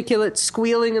inarticulate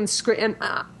squealing and screaming.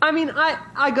 And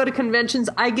I go to conventions,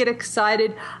 I get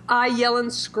excited, I yell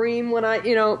and scream when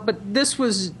but this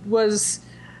was,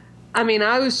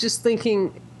 I was just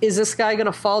thinking, is this guy going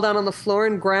to fall down on the floor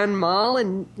in Grand Mal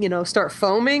and, start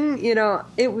foaming?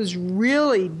 It was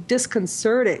really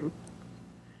disconcerting.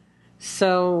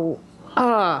 So,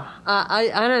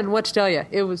 I don't know what to tell you.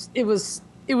 It was a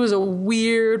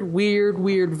weird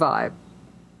vibe.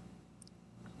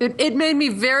 It made me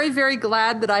very, very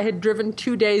glad that I had driven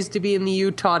 2 days to be in the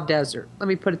Utah desert. Let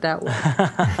me put it that way.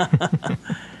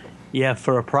 Yeah,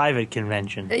 for a private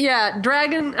convention. Yeah,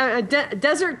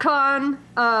 Desert Con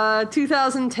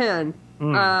 2010.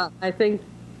 I think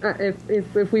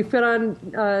if we put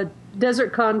on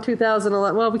Desert Con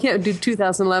 2011, well, we can't do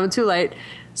 2011, too late.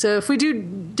 So if we do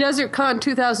Desert Con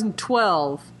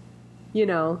 2012,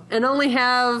 and only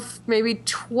have maybe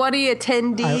 20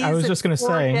 attendees. I was just going to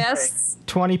say, guests.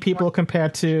 20 people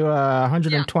compared to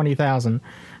 120,000.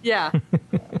 Yeah.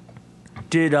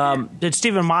 Did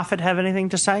Stephen Moffat have anything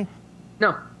to say?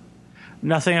 No.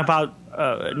 Nothing about.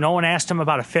 No one asked him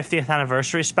about a 50th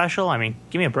anniversary special. I mean,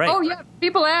 give me a break. Oh yeah,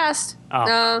 people asked.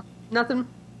 Oh. Nothing.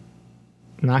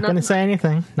 Not going to say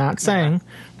anything. Not saying.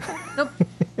 Nope.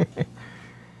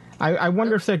 I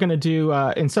wonder if they're going to do,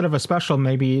 instead of a special,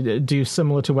 maybe do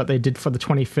similar to what they did for the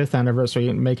 25th anniversary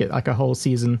and make it like a whole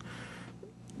season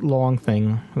long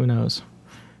thing. Who knows?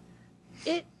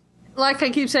 Like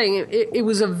I keep saying, it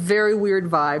was a very weird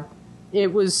vibe.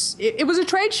 It was a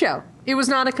trade show. It was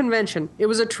not a convention. It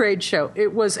was a trade show.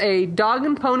 It was a dog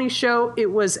and pony show.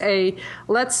 It was a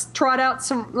let's trot out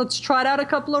a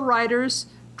couple of writers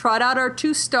trot out our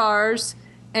 2 stars,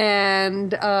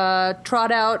 and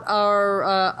trot out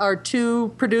our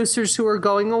 2 producers who are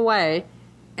going away,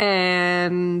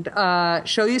 and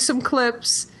show you some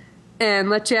clips, and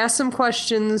let you ask some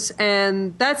questions,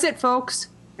 and that's it, folks,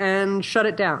 and shut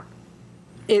it down.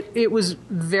 It was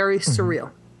very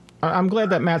surreal. I'm glad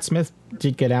that Matt Smith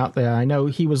did get out there. I know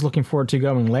he was looking forward to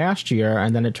going last year,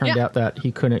 and then it turned out that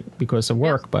he couldn't because of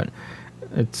work. But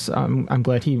it's I'm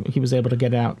glad he was able to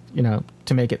get out,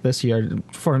 to make it this year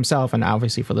for himself and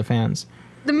obviously for the fans.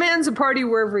 The man's a party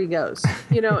wherever he goes.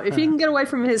 If he can get away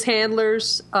from his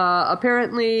handlers,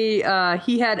 apparently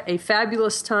he had a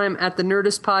fabulous time at the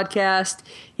Nerdist podcast.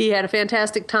 He had a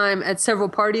fantastic time at several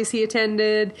parties he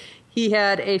attended. He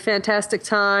had a fantastic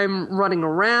time running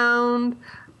around.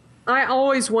 I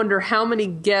always wonder how many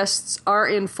guests are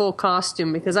in full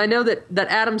costume, because I know that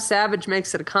Adam Savage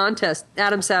makes it a contest.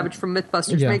 Adam Savage from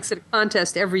Mythbusters makes it a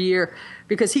contest every year,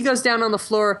 because he goes down on the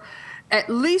floor at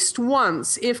least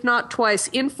once, if not twice,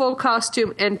 in full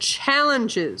costume and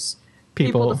challenges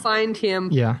people to find him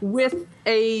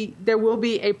there will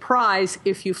be a prize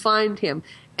if you find him.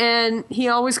 And he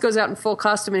always goes out in full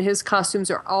costume, and his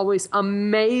costumes are always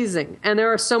amazing. And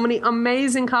there are so many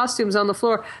amazing costumes on the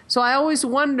floor. So I always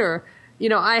wonder,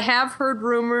 I have heard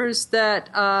rumors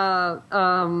that Robert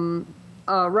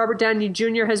Downey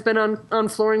Jr. has been on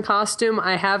floor in costume.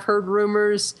 I have heard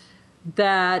rumors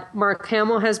that Mark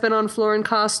Hamill has been on floor in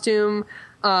costume.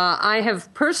 I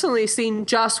have personally seen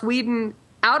Joss Whedon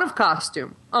out of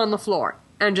costume on the floor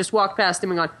and just walked past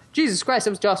him and gone, Jesus Christ,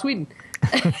 it was Joss Whedon.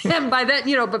 And by then,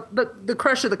 but the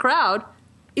crush of the crowd,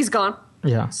 he's gone.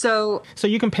 Yeah. So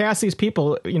you can pass these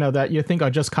people, that you think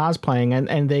are just cosplaying,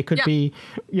 and they could be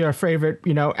your favorite,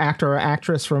 actor or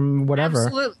actress from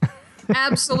whatever.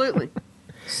 Absolutely.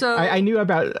 So I knew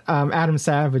about Adam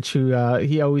Savage, who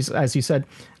he always, as you said,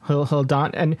 he'll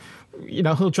don, and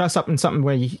he'll dress up in something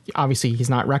where obviously he's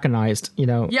not recognized.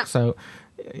 So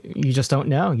you just don't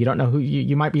know. You don't know who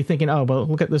you might be thinking. Oh, but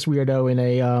look at this weirdo in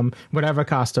a whatever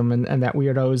costume, and that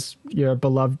weirdo is your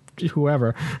beloved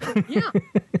whoever. Yeah,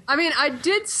 I mean, I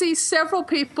did see several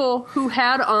people who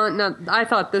had on. Now, I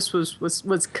thought this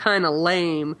was kind of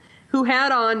lame. Who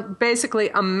had on basically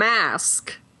a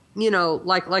mask,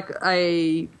 like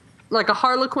a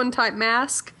Harlequin type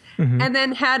mask, and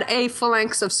then had a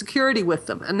phalanx of security with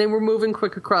them, and they were moving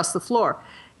quick across the floor.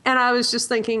 And I was just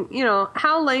thinking,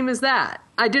 how lame is that?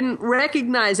 I didn't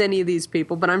recognize any of these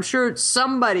people, but I'm sure to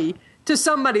somebody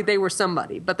they were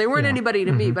somebody, but they weren't anybody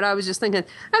to me. But I was just thinking,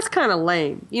 that's kind of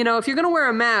lame. If you're going to wear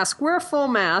a mask, wear a full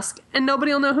mask, and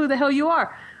nobody will know who the hell you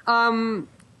are.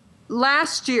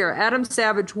 Last year, Adam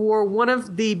Savage wore one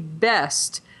of the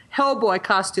best Hellboy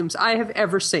costumes I have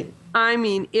ever seen. I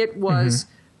mean, it was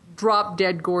drop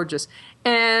dead gorgeous.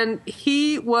 And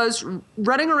he was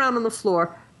running around on the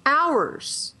floor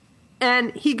hours,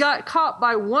 and he got caught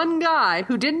by one guy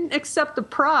who didn't accept the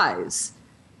prize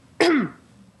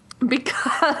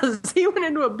because he went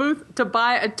into a booth to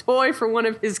buy a toy for one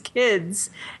of his kids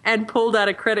and pulled out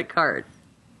a credit card.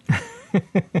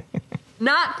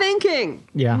 Not thinking.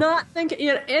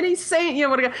 And he's saying,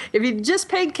 if he just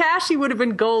paid cash, he would have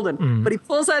been golden. But he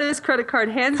pulls out his credit card,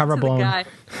 hands it to the guy.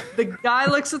 The guy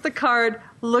looks at the card,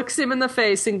 looks him in the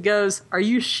face, and goes, "Are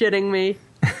you shitting me?"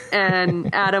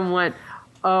 And Adam went,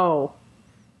 "Oh,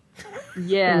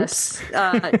 yes.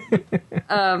 I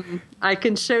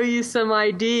can show you some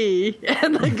ID."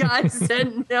 And the guy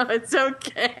said, "No, it's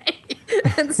okay."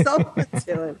 And sold it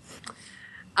to him.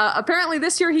 Apparently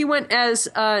this year he went as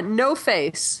No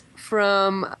Face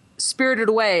from Spirited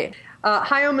Away.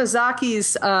 Hayao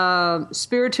Miyazaki's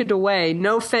Spirited Away,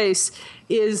 No Face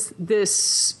is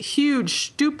this huge,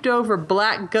 stooped-over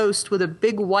black ghost with a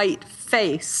big white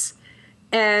face.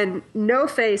 And No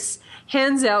Face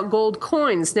hands out gold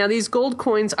coins. Now, these gold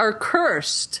coins are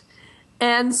cursed.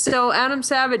 And so Adam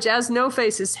Savage, as No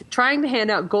Face, is trying to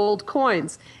hand out gold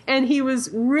coins. And he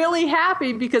was really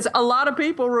happy because a lot of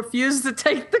people refused to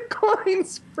take the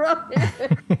coins from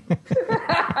him.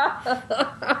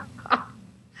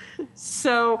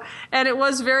 And it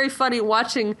was very funny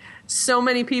watching so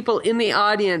many people in the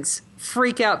audience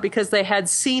freak out because they had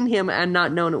seen him and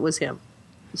not known it was him.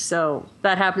 So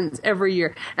that happens every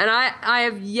year. And I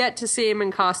have yet to see him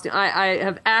in costume. I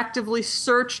have actively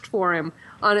searched for him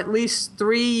on at least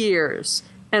 3 years,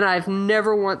 and I've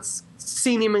never once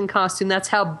seen him in costume. That's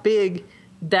how big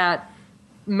that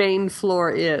main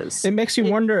floor is. It makes you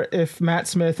wonder if Matt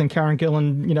Smith and Karen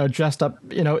Gillan, dressed up,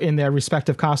 in their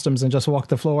respective costumes and just walked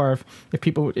the floor, if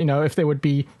people, if they would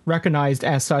be recognized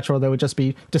as such, or they would just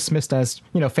be dismissed as,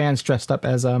 fans dressed up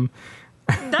as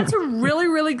That's a really,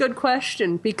 really good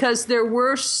question, because there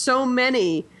were so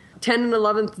many 10th and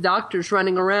 11th Doctors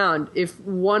running around. If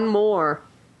one more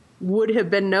would have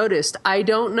been noticed, I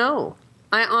don't know.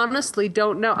 I honestly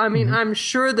don't know. I mean, I'm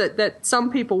sure that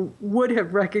some people would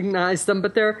have recognized them,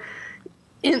 but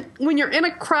when you're in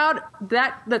a crowd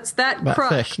that's that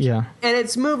crushed, thick, yeah. and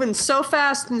it's moving so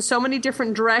fast in so many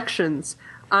different directions.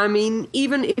 I mean,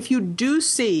 even if you do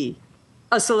see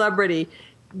a celebrity,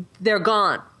 they're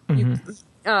gone.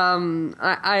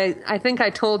 I think I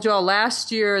told y'all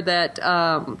last year that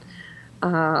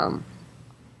John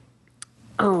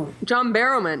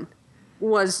Barrowman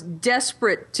was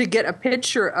desperate to get a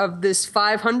picture of this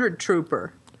 500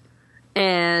 trooper,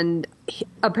 and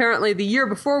apparently the year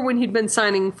before, when he'd been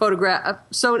signing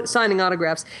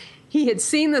autographs, he had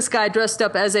seen this guy dressed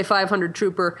up as a 500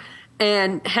 trooper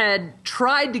and had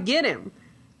tried to get him.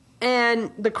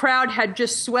 And the crowd had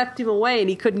just swept him away and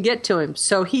he couldn't get to him.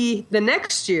 So the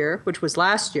next year, which was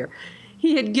last year,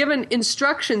 he had given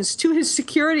instructions to his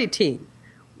security team.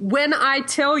 When I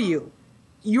tell you,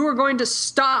 you are going to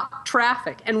stop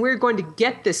traffic and we're going to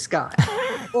get this guy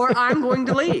or I'm going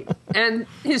to leave. And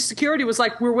his security was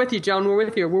like, we're with you, John. We're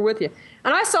with you. We're with you.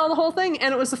 And I saw the whole thing,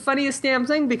 and it was the funniest damn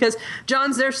thing because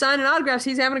John's there signing autographs.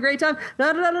 He's having a great time.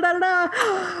 Trooper!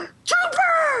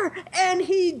 And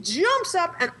he jumps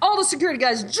up, and all the security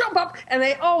guys jump up, and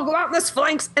they all go out in this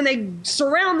phalanx, and they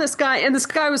surround this guy. And this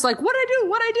guy was like, what'd I do?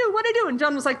 What'd I do? What'd I do? And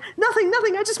John was like, nothing.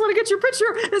 I just want to get your picture.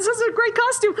 This is a great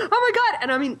costume. Oh, my God.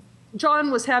 And I mean,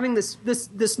 John was having this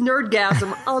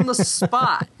nerdgasm on the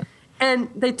spot. And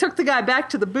they took the guy back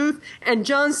to the booth, and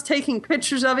John's taking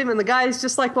pictures of him, and the guy's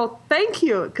just like, well, thank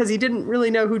you, because he didn't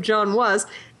really know who John was.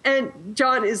 And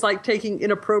John is like taking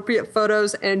inappropriate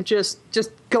photos and just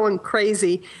going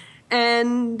crazy.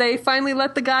 And they finally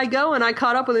let the guy go, and I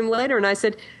caught up with him later, and I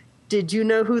said, did you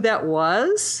know who that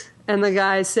was? And the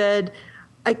guy said,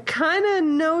 I kind of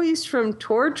know he's from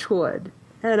Torchwood.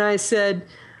 And I said,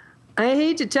 I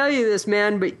hate to tell you this,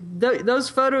 man, but those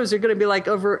photos are going to be like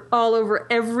all over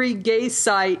every gay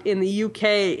site in the UK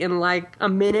in like a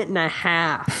minute and a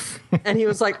half. And he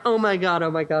was like, oh my God.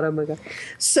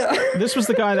 So this was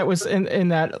the guy that was in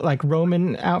that like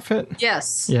Roman outfit?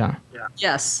 Yes. Yeah.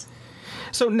 Yes.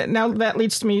 So now that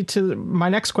leads me to my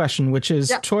next question, which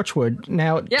is Torchwood.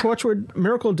 Now, Torchwood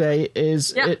Miracle Day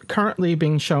is it currently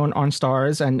being shown on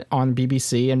Starz and on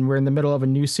BBC, and we're in the middle of a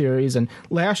new series. And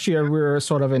last year we were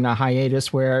sort of in a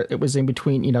hiatus where it was in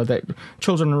between, that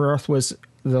Children of Earth was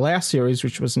the last series,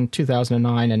 which was in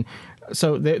 2009, and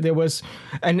so there was,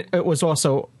 and it was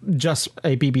also just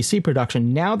a BBC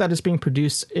production. Now that it's being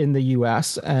produced in the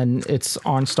US and it's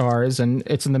on Starz and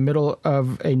it's in the middle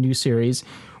of a new series,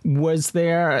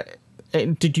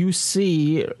 did you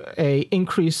see a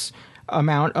increased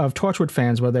amount of Torchwood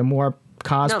fans? Were there more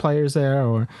cosplayers there,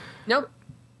 or? Nope.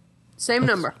 Same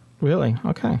number. Really?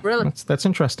 Okay. Really? That's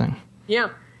interesting. Yeah.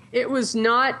 It was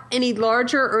not any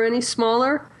larger or any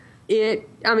smaller. There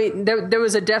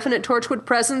was a definite Torchwood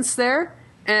presence there,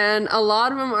 and a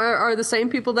lot of them are the same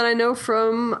people that I know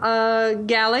from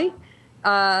Galley.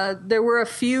 There were a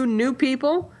few new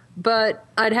people, but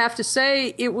I'd have to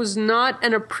say it was not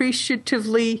an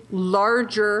appreciatively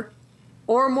larger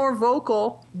or more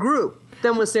vocal group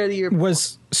than was there the year before.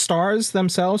 Was Starz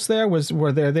themselves there?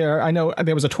 Were they there? I know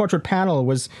there was a Torchwood panel.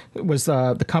 Was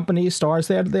the company Starz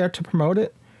there to promote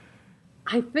it?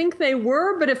 I think they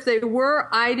were, but if they were,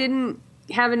 I didn't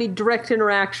have any direct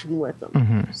interaction with them.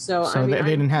 Mm-hmm. So they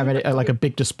didn't have like a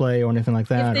big display or anything like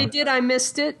that? If they did, I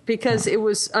missed it because it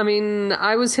was,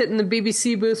 I was hitting the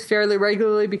BBC booth fairly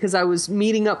regularly because I was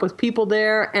meeting up with people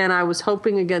there, and I was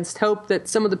hoping against hope that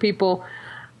some of the people,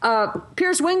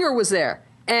 Piers Winger was there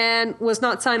and was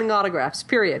not signing autographs,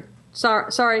 period.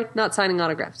 Sorry, not signing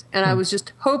autographs. And I was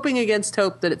just hoping against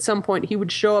hope that at some point he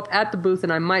would show up at the booth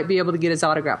and I might be able to get his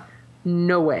autograph.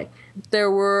 No way. There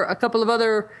were a couple of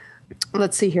other,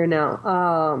 let's see here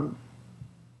now.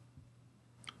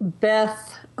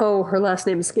 Beth, her last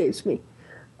name escapes me.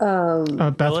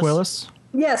 Beth Willis?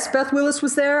 Yes, Beth Willis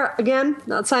was there, again,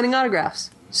 not signing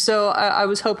autographs. So I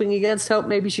was hoping against hope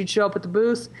maybe she'd show up at the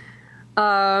booth.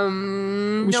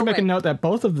 We should make a note that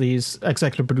both of these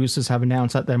executive producers have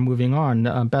announced that they're moving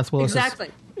on. Beth Willis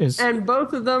and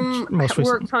both of them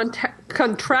were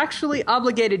contractually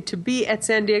obligated to be at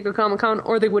San Diego Comic-Con,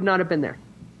 or they would not have been there.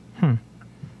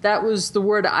 That was the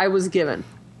word I was given.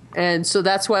 And so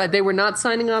that's why they were not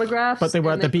signing autographs. But they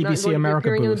were at the BBC America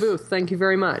booth. In the booth. Thank you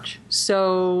very much.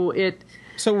 So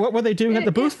what were they doing at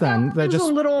the booth then? It was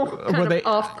a little kind of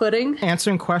off-putting.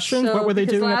 Answering questions? What were they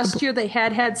doing last year they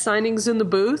had signings in the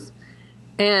booth,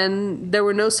 and there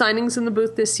were no signings in the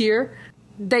booth this year.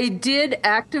 They did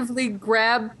actively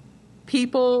grab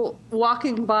people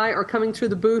walking by or coming through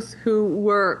the booth who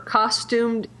were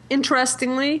costumed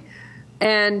interestingly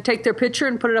and take their picture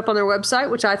and put it up on their website,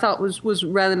 which I thought was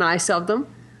rather nice of them,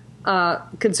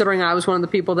 considering I was one of the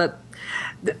people that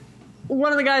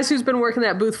one of the guys who's been working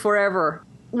that booth forever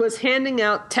was handing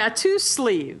out tattoo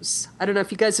sleeves. I don't know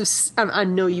if you guys have, I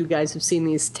know you guys have seen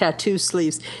these tattoo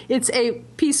sleeves. It's a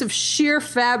piece of sheer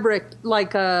fabric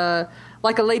like a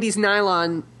lady's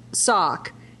nylon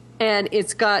sock, and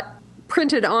it's got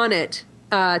printed on it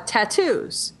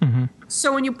tattoos. Mm-hmm.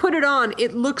 So when you put it on,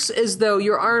 it looks as though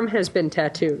your arm has been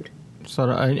tattooed. Sort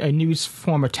of a new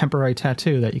form of temporary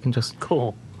tattoo that you can just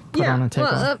put on and take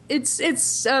off.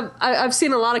 I've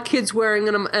seen a lot of kids wearing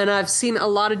them, and I've seen a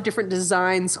lot of different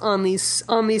designs on these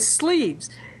sleeves.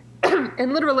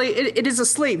 And literally, it is a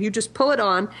sleeve. You just pull it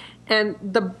on, and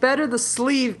the better the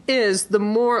sleeve is, the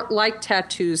more like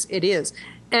tattoos it is.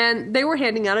 And they were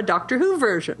handing out a Doctor Who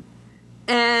version.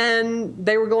 And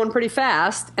they were going pretty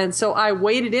fast, and so I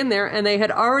waited in there, and they had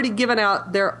already given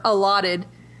out their allotted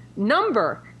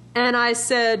number. And I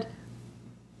said,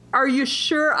 "Are you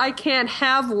sure I can't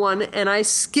have one?" And I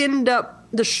skinned up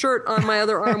the shirt on my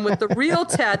other arm with the real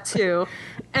tattoo,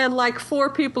 and like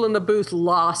 4 people in the booth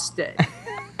lost it.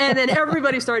 And then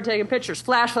everybody started taking pictures.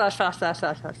 Flash, flash, flash, flash,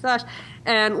 flash, flash, flash.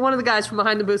 And one of the guys from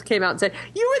behind the booth came out and said,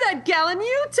 "You were that gal in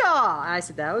Utah." I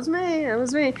said, "That was me. That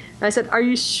was me." And I said, "Are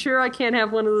you sure I can't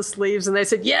have one of the sleeves?" And they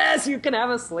said, "Yes, you can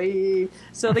have a sleeve."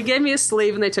 So they gave me a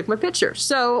sleeve and they took my picture.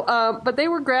 So, but they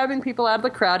were grabbing people out of the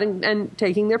crowd and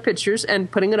taking their pictures and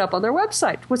putting it up on their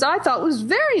website, which I thought was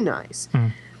very nice.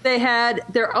 They had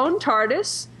their own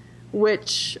TARDIS,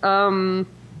 which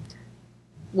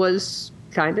was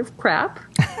kind of crap.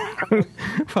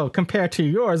 Well, compared to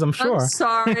yours, I'm sure. I'm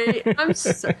sorry.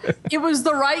 It was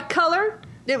the right color.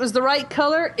 It was the right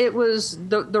color. It was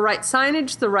the right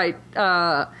signage, the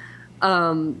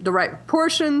right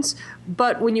proportions.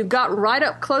 But when you got right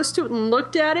up close to it and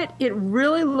looked at it, it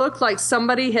really looked like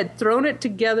somebody had thrown it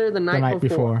together the night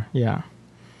before. Yeah.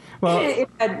 Well, it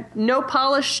had no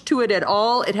polish to it at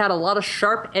all. It had a lot of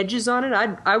sharp edges on it.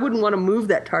 I wouldn't want to move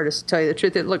that TARDIS, to tell you the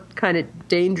truth. It looked kind of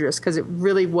dangerous because it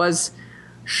really was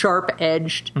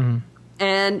sharp-edged. Mm-hmm.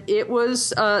 And it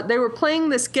was, they were playing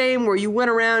this game where you went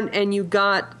around and you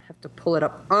got, I have to pull it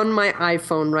up on my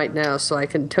iPhone right now so I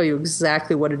can tell you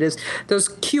exactly what it is. Those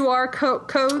QR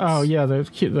codes. Oh, yeah, those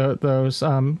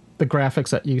the graphics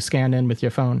that you scan in with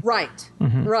your phone. Right,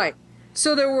 right.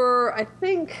 So there were, I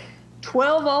think,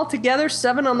 12 altogether,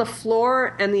 7 on the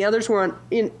floor, and the others were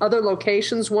in other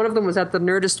locations. One of them was at the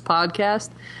Nerdist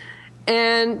podcast.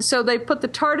 And so they put the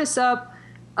TARDIS up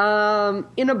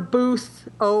in a booth.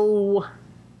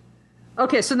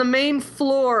 Okay, so the main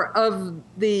floor of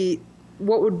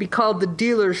what would be called the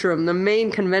dealer's room, the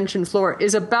main convention floor,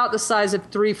 is about the size of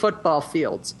 3 football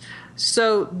fields.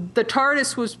 So the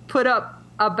TARDIS was put up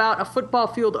about a football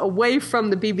field away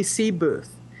from the BBC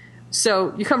booth.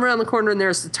 So you come around the corner and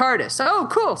there's the TARDIS. Oh,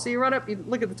 cool. So you run up, you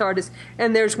look at the TARDIS,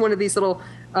 and there's one of these little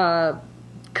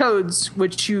codes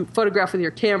which you photograph with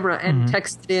your camera and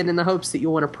text it in the hopes that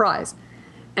you win a prize.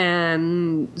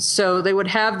 And so they would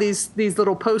have these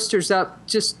little posters up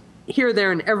just here,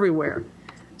 there, and everywhere.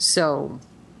 So,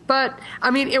 but, I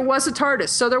mean, it was a TARDIS.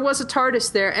 So there was a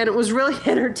TARDIS there, and it was really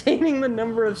entertaining, the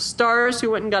number of stars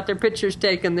who went and got their pictures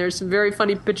taken. There's some very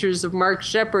funny pictures of Mark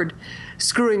Shepard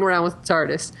screwing around with the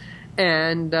TARDIS.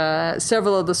 And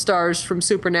several of the stars from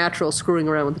Supernatural screwing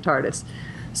around with the TARDIS.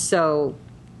 So,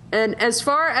 and as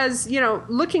far as,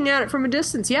 looking at it from a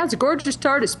distance, yeah, it's a gorgeous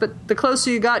TARDIS, but the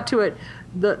closer you got to it,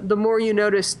 the more you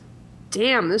notice,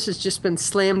 damn, this has just been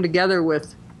slammed together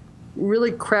with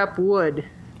really crap wood.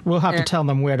 We'll have to tell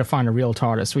them where to find a real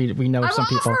TARDIS. We know some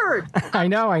people. I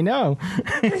know.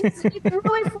 It's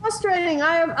really frustrating.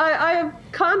 I have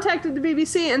contacted the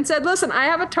BBC and said, listen, I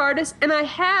have a TARDIS and I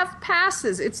have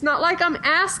passes. It's not like I'm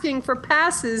asking for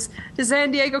passes to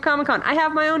San Diego Comic-Con. I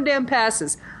have my own damn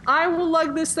passes. I will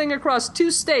lug this thing across 2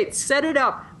 states, set it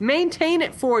up, maintain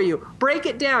it for you, break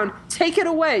it down, take it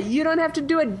away. You don't have to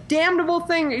do a damnable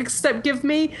thing except give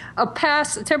me a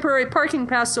temporary parking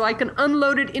pass so I can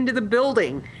unload it into the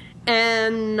building.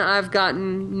 And I've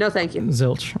gotten no thank you.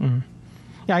 Zilch.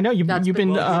 Yeah, I know you've been...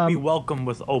 you'd be welcome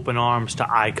with open arms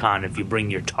to Icon if you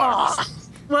bring your TARDIS.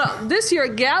 Well, this year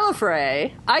at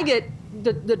Gallifrey, I get...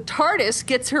 The TARDIS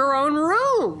gets her own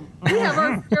room. We have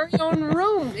our very own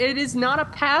room. It is not a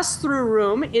pass-through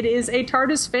room. It is a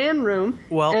TARDIS fan room.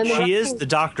 Well, she is the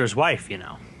Doctor's wife,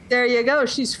 There you go.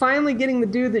 She's finally getting the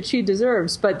due that she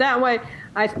deserves. But that way,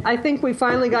 I think we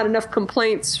finally got enough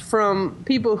complaints from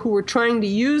people who were trying to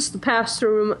use the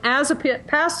pass-through room as a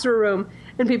pass-through room,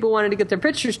 and people wanted to get their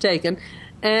pictures taken.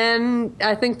 And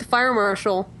I think the fire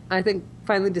marshal,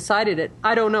 finally decided it.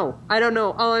 I don't know.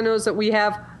 All I know is that we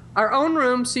have our own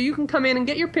room, so you can come in and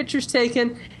get your pictures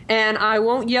taken, and I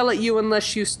won't yell at you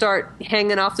unless you start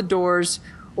hanging off the doors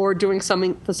or doing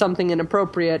something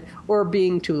inappropriate or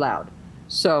being too loud.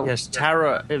 So yes,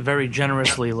 Tara very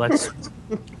generously lets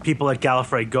people at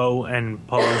Gallifrey go and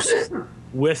pose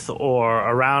with or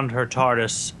around her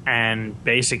TARDIS, and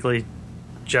basically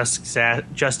just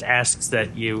asks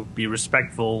that you be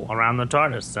respectful around the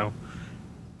TARDIS. So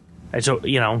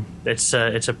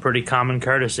it's a pretty common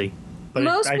courtesy. But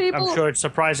I'm sure it's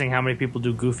surprising how many people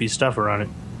do goofy stuff around it.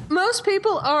 Most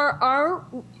people are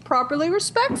properly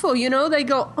respectful. They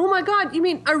go, "Oh my God, you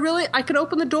mean I can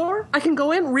open the door? I can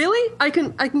go in? Really? I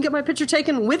can get my picture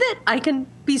taken with it? I can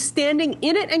be standing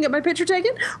in it and get my picture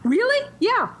taken? Really?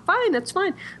 Yeah, fine, that's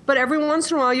fine." But every once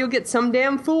in a while, you'll get some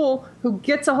damn fool who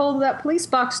gets a hold of that police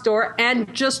box door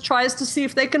and just tries to see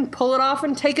if they can pull it off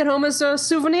and take it home as a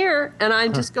souvenir. And I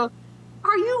just go,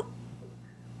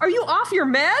 Are you off your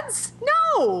meds?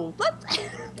 No, let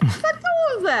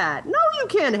go of that. No, you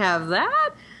can't have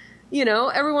that.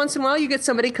 Every once in a while you get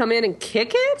somebody come in and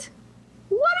kick it.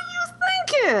 What are you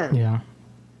thinking? Yeah.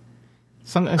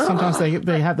 Sometimes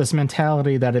they have this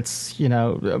mentality that it's,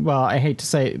 well, I hate to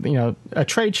say, a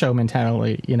trade show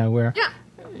mentality, where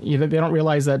they don't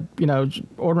realize that,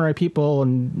 ordinary people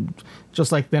and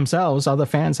just like themselves, other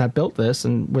fans have built this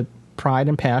and with pride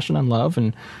and passion and love,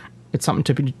 and it's something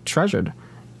to be treasured.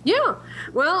 Yeah.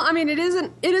 Well, I mean, it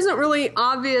isn't really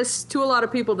obvious to a lot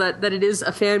of people that it is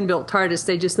a fan-built TARDIS.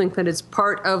 They just think that it's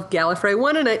part of Gallifrey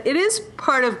 1, and it is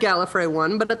part of Gallifrey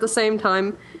 1, but at the same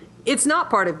time, it's not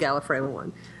part of Gallifrey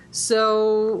 1.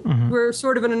 So we're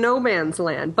sort of in a no man's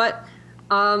land. But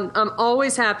I'm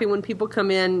always happy when people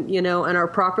come in, and are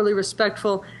properly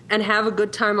respectful and have a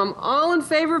good time. I'm all in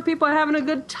favor of people having a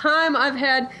good time. I've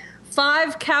had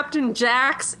 5 Captain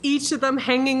Jacks, each of them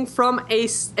hanging from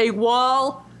a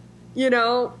wall,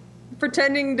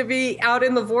 pretending to be out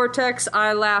in the vortex.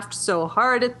 I laughed so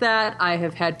hard at that. I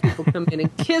have had people come in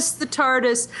and kiss the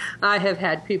TARDIS. I have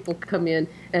had people come in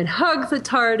and hug the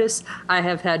TARDIS. I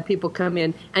have had people come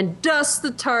in and dust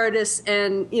the TARDIS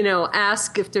and,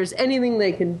 ask if there's anything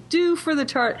they can do for the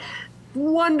TARDIS.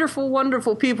 Wonderful,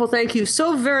 wonderful people. Thank you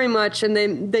so very much. And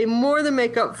they more than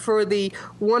make up for the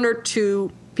 1 or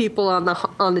 2 people on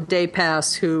the day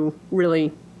pass who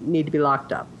really need to be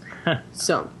locked up.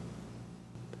 So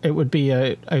it would be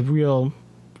a real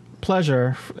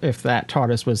pleasure if that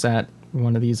TARDIS was at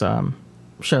one of these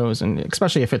shows, and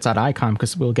especially if it's at Icon,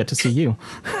 because we'll get to see you.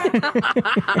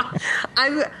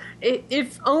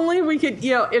 If only we could,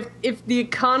 if the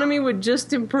economy would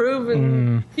just improve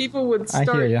and people would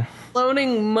start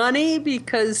loaning money,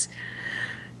 because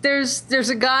there's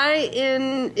a guy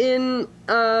in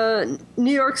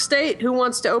New York State who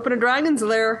wants to open a Dragon's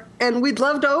Lair, and we'd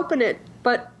love to open it,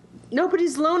 but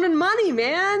nobody's loaning money,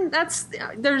 man.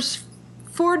 There's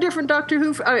 4 different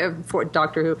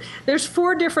There's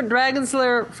 4 different Dragon's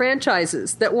Lair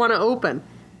franchises that want to open.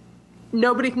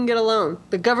 Nobody can get a loan.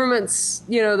 The government's,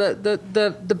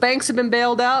 the banks have been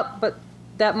bailed out, but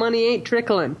that money ain't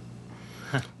trickling.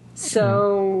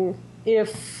 So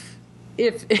if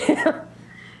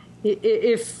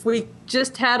we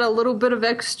just had a little bit of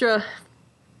extra,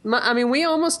 I mean, we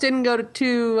almost didn't go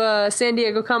to San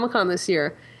Diego Comic-Con this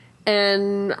year.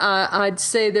 And I'd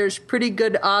say there's pretty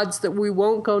good odds that we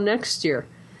won't go next year.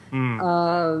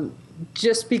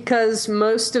 Just because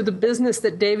most of the business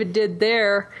that David did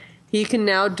there, he can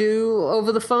now do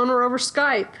over the phone or over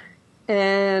Skype.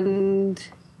 And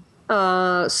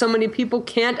so many people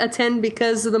can't attend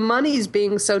because of the money's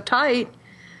being so tight.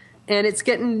 And it's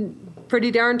getting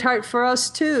pretty darn tight for us,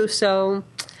 too. So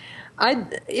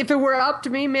if it were up to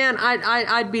me, man,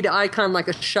 I'd be to Icon like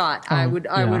a shot. I would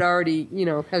already,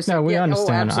 have said, we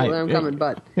understand. Absolutely, I'm coming.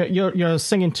 But you're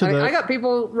singing to the. I got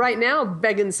people right now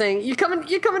begging, saying, "You coming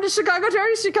to Chicago,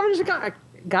 TARDIS? You coming to Chicago?"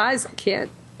 Guys, I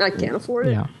can't afford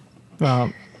it. Yeah.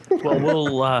 Well,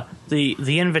 we'll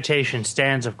the invitation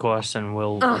stands, of course, and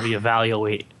we'll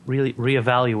reevaluate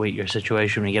your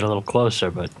situation when we get a little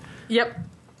closer. But yep,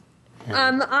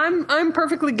 I'm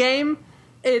perfectly game.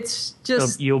 It's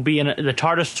just the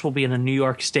TARDIS will be in a New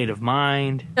York state of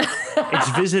mind. It's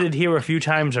visited here a few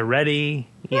times already.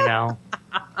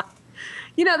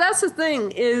 That's the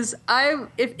thing is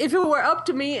if it were up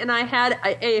to me and I had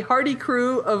a hearty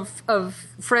crew of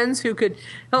friends who could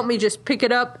help me just pick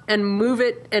it up and move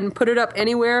it and put it up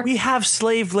anywhere. We have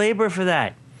slave labor for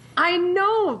that. I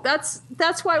know. That's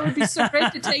why it would be so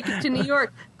great to take it to New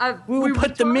York. We will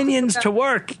put the minions to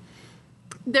work.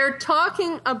 They're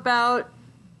talking about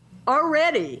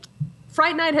already.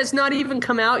 Fright Night has not even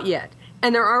come out yet.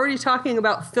 and they're already talking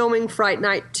about filming Fright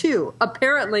Night 2.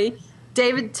 Apparently,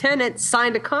 David Tennant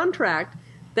signed a contract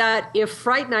that if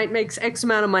Fright Night makes X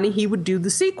amount of money, he would do the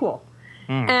sequel.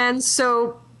 And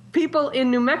so people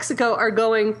in New Mexico are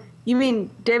going, you mean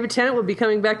David Tennant will be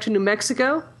coming back to New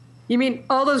Mexico? You mean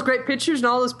all those great pictures and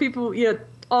all those people,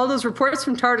 all those reports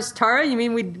from TARDIS Tara, you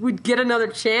mean we'd get another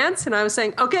chance? And I was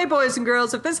saying, okay, boys and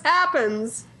girls, if this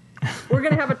happens, we're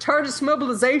going to have a TARDIS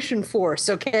mobilization force,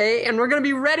 okay? And we're going to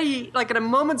be ready, like at a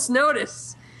moment's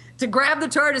notice, to grab the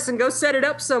TARDIS and go set it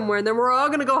up somewhere. And then we're all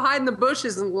going to go hide in the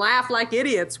bushes and laugh like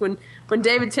idiots when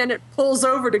David Tennant pulls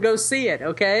over to go see it,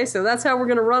 okay? So that's how we're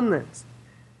going to run this.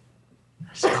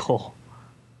 That's cool.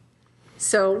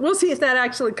 So we'll see if that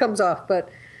actually comes off, but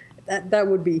that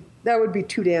would be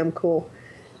too damn cool.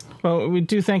 Well, we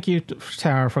do thank you,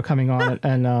 Tara, for coming on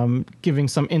and giving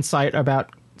some insight about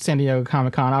San Diego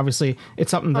Comic-Con. Obviously, it's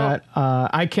something that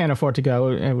I can't afford to go.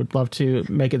 I would love to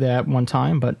make it there at one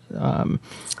time, but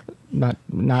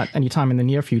not any time in the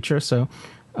near future. So,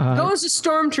 go as a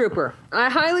stormtrooper. I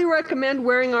highly recommend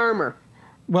wearing armor.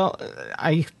 Well,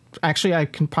 I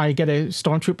can probably get a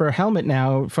stormtrooper helmet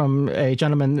now from a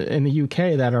gentleman in the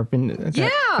UK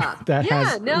that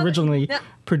has originally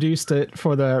produced it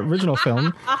for the original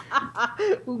film.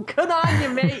 Good on you,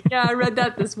 mate. Yeah, I read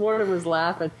that this morning, was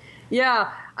laughing.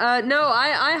 Yeah, no,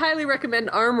 I highly recommend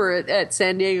armor at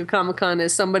San Diego Comic-Con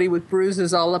as somebody with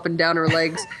bruises all up and down her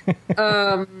legs.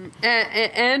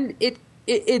 And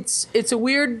it's a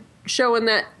weird show in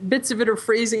that bits of it are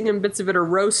freezing and bits of it are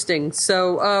roasting.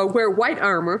 So wear white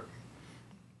armor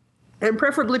and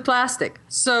preferably plastic.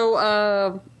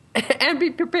 So and be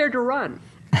prepared to run.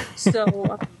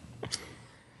 So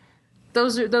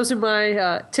those are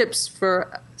my tips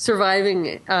for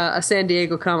surviving a San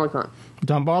Diego Comic-Con.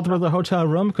 Don't bother with the hotel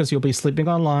room because you'll be sleeping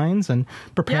on lines, and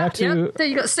prepare to... Yeah, there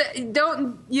you go. So,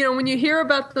 when you hear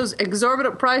about those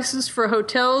exorbitant prices for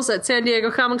hotels at San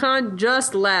Diego Comic-Con,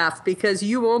 just laugh because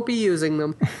you won't be using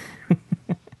them.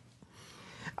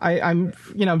 I'm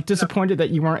disappointed that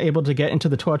you weren't able to get into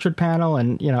the Tortured panel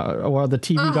or the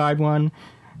TV Guide one.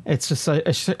 It's just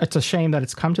it's a shame that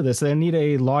it's come to this. They need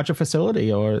a larger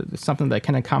facility or something that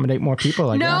can accommodate more people,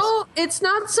 I guess. No, it's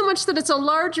not so much that it's a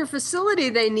larger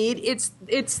facility they need. It's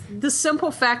the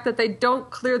simple fact that they don't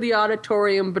clear the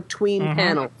auditorium between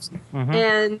panels.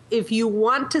 And if you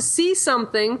want to see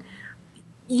something,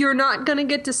 you're not going to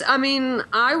get to... I mean,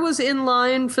 I was in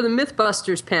line for the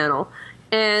Mythbusters panel,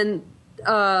 and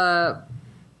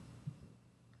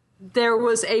there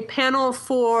was a panel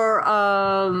for...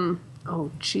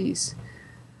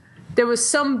 there was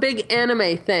some big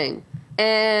anime thing,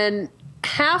 and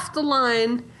half the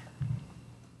line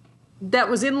that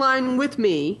was in line with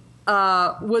me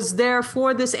was there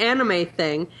for this anime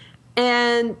thing,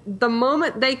 and the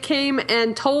moment they came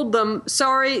and told them,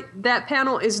 sorry, that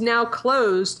panel is now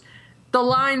closed, the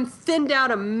line thinned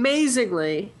out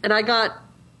amazingly, and I got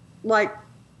like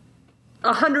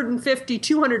 150,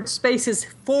 200 spaces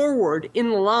forward in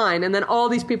the line, and then all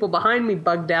these people behind me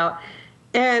bugged out.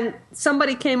 And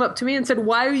somebody came up to me and said,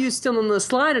 why are you still in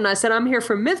this line? And I said, I'm here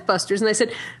for Mythbusters. And they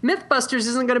said, Mythbusters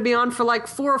isn't going to be on for like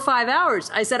 4 or 5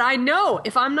 hours. I said, I know.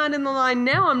 If I'm not in the line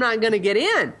now, I'm not going to get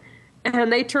in.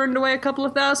 And they turned away a couple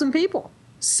of thousand people.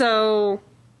 So,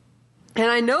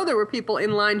 and I know there were people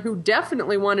in line who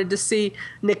definitely wanted to see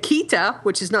Nikita,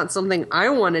 which is not something I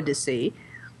wanted to see.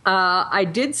 I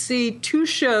did see 2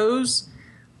 shows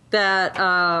that,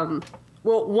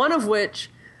 one of which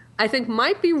I think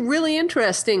might be really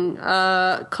interesting,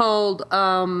 called,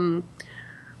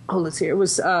 let's see, it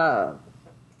was, now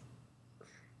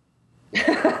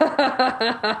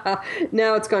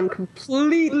it's gone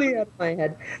completely out of my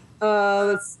head.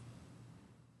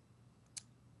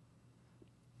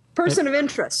 Person of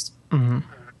Interest.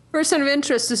 Person of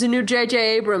Interest is a new J.J.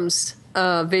 Abrams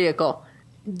vehicle.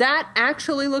 That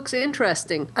actually looks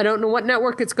interesting. I don't know what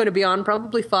network it's going to be on,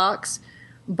 probably Fox.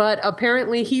 But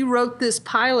apparently he wrote this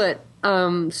pilot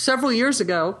several years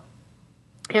ago.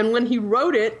 And when he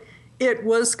wrote it, it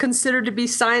was considered to be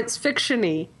science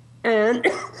fiction-y. And,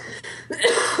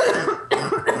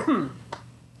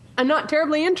 and not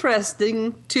terribly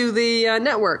interesting to the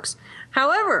networks.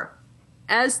 However,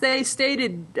 as they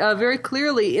stated very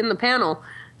clearly in the panel,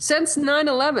 since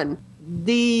 9/11,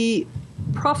 the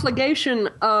profligation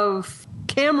of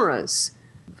cameras,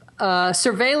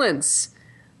 surveillance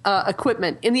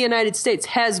equipment in the United States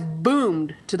has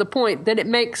boomed to the point that it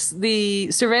makes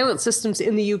the surveillance systems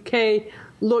in the UK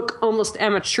look almost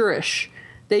amateurish.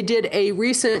 They did a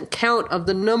recent count of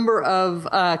the number of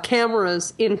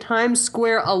cameras in Times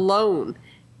Square alone,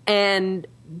 and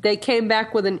they came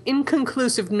back with an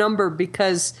inconclusive number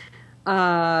because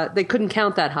they couldn't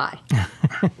count that high.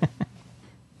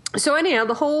 So anyhow,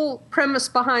 the whole premise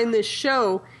behind this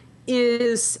show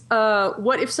is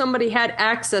what if somebody had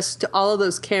access to all of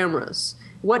those cameras?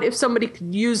 What if somebody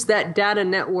could use that data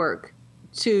network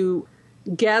to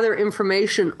gather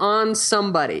information on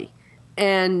somebody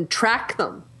and track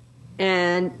them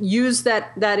and use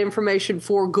that information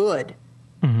for good?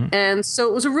 Mm-hmm. And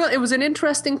so it was an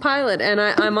interesting pilot, and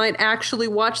I might actually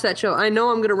watch that show. I know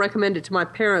I'm going to recommend it to my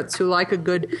parents who like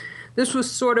this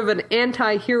was sort of an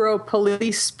anti-hero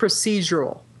police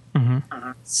procedural.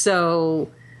 Mm-hmm. So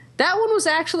that one was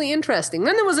actually interesting.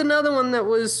 Then there was another one that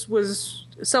was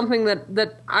something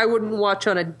that I wouldn't watch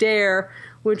on a dare,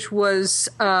 which was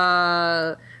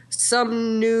some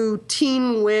new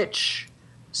Teen Witch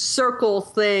circle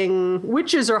thing.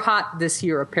 Witches are hot this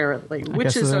year, apparently.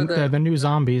 Witches are the new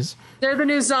zombies. They're the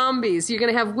new zombies. You're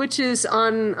going to have witches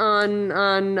on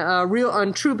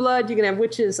True Blood. You're going to have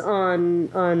witches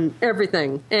on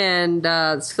everything. And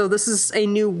so this is a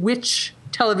new witch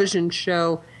television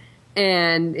show,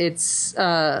 and it's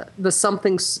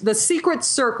the Secret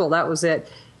Circle. That was it,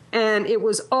 and it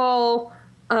was all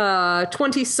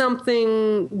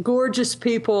 20-something gorgeous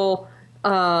people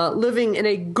living in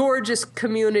a gorgeous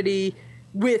community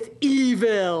with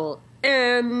evil.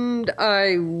 And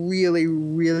I really,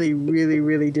 really, really,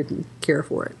 really didn't care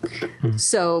for it.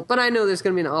 So, but I know there's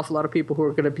going to be an awful lot of people who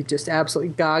are going to be just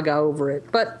absolutely gaga over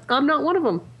it. But I'm not one of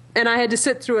them. And I had to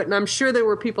sit through it, and I'm sure there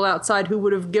were people outside who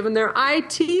would have given their eye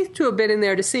teeth to have been in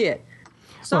there to see it.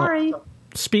 Sorry. Well,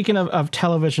 speaking of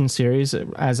television series,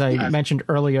 as I mentioned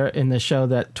earlier in the show,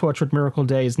 that Torchwood Miracle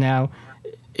Day is now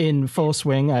in full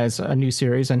swing as a new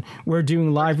series, and we're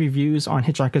doing live reviews on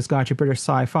Hitchhiker's Guide to British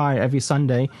Sci-Fi every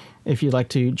Sunday. If you'd like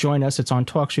to join us, it's on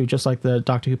TalkShoe, just like the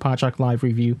Doctor Who Podshock live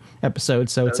review episode.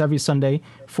 So it's every Sunday,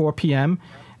 4 p.m.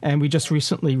 And we just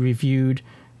recently reviewed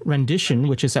Rendition,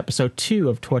 which is episode 2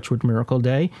 of Torchwood Miracle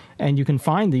Day, and you can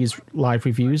find these live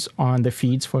reviews on the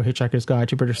feeds for Hitchhiker's Guide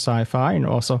to British Sci-Fi, and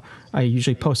also I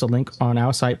usually post a link on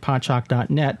our site,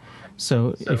 podshock.net.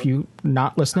 So if you're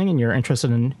not listening and you're interested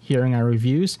in hearing our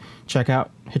reviews, check out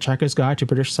Hitchhiker's Guide to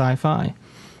British Sci-Fi.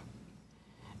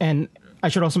 And I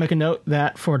should also make a note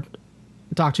that for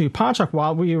Doctor Who Podshock,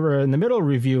 while we were in the middle of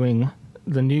reviewing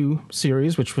the new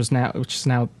series, which is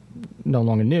now no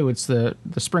longer new, it's the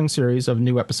spring series of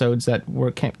new episodes that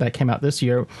came out this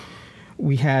year,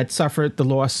 we had suffered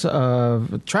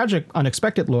the tragic,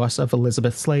 unexpected loss of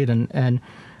Elizabeth Sladen. And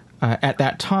at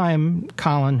that time,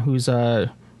 Colin, who's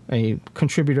a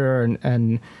contributor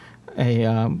and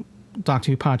a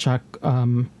Doctor Who Podshock,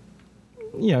 a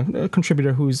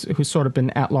contributor who's sort of been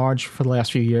at large for the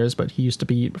last few years, but he used to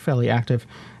be fairly active,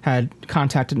 had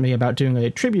contacted me about doing a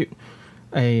tribute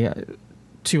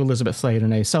to Elizabeth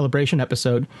Sladen, a celebration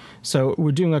episode. So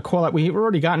we're doing a call out. We've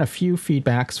already gotten a few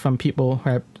feedbacks from people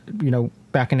who have,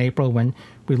 back in April when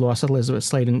we lost Elizabeth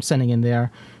Sladen, sending in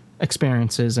their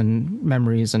experiences and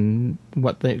memories and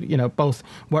what both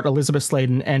what Elizabeth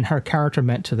Sladen and her character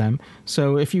meant to them.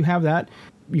 So if you have that,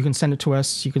 you can send it to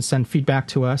us. You can send feedback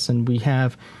to us, and we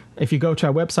have, if you go to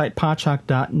our website,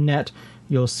 podshock.net,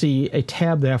 you'll see a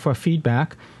tab there for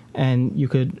feedback, and you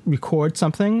could record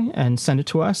something and send it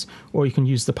to us, or you can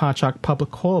use the Podshock public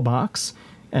call box,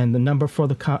 and the number for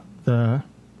the Podshock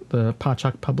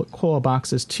public call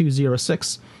box is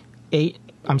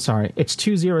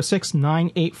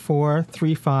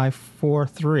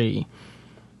 206-984-3543.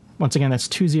 Once again, that's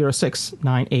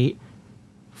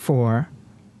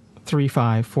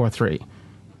 206-984-3543.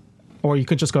 Or you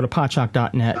could just go to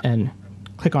podshock.net and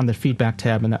click on the feedback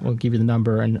tab, and that will give you the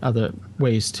number and other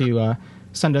ways to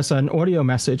send us an audio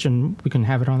message, and we can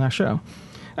have it on our show.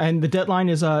 And the deadline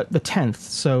is the 10th,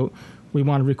 so we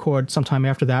want to record sometime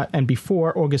after that and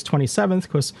before August 27th,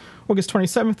 because August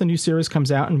 27th, the new series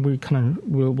comes out, and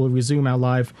we'll resume our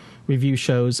live review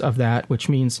shows of that, which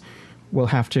means we'll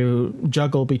have to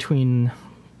juggle between,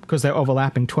 because they're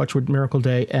overlapping, Torchwood Miracle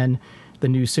Day and the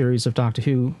new series of Doctor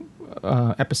Who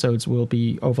episodes will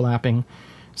be overlapping.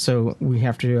 So we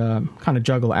have to kind of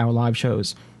juggle our live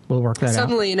shows. We'll work that out.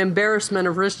 Suddenly an embarrassment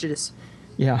of riches.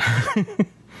 Yeah.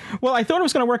 Well, I thought it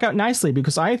was going to work out nicely,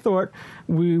 because I thought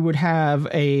we would have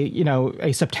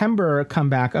a September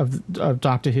comeback of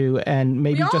Doctor Who, and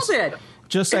maybe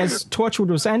just as Torchwood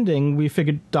was ending, we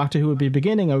figured Doctor Who would be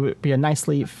beginning. It would be a nice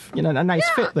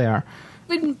fit there.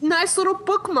 Nice little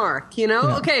bookmark,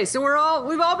 Yeah. Okay, so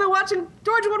we've all been watching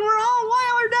Torchwood, and we're all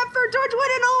wired up for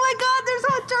Torchwood, and oh my God, there's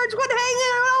hot Torchwood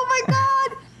hanging, oh my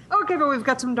God. Okay, but we've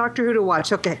got some Doctor Who to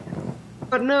watch, okay.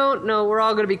 But no, we're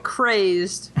all going to be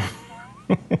crazed.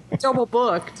 Double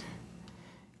booked.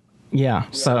 Yeah,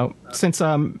 so since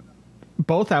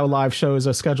both our live shows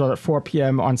are scheduled at 4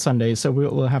 p.m. on Sundays, so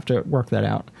we'll have to work that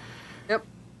out. Yep.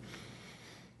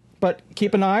 But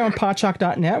keep an eye on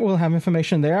podshock.net. We'll have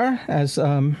information there as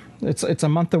it's a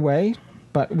month away.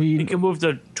 But we can move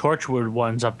the Torchwood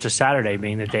ones up to Saturday,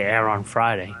 being that they air on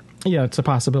Friday. Yeah, it's a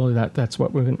possibility that's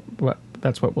what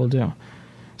we'll do.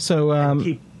 So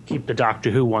keep the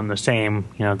Doctor Who one the same,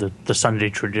 the Sunday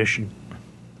tradition.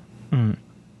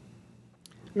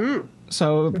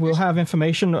 So we'll have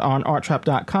information on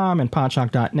arttrap.com and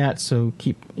podshock.net, so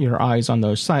keep your eyes on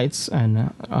those sites,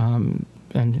 and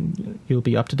you'll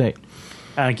be up to date.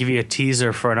 I'll give you a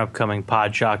teaser for an upcoming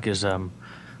Podshock is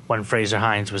when Fraser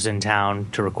Hines was in town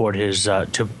to record his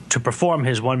to perform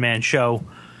his one-man show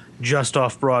just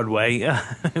off Broadway.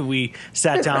 We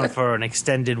sat down for an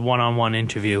extended one-on-one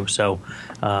interview. So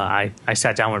I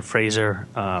sat down with Fraser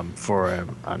for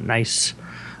a nice,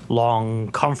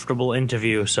 long, comfortable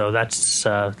interview. So that's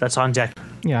on deck.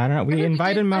 Yeah, I don't know. We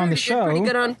invited him on the show. Pretty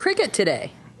good on cricket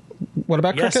today. What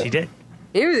about cricket? Yes, he did.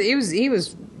 He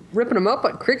was ripping him up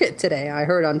at cricket today. I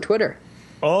heard on Twitter.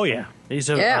 Oh yeah, he's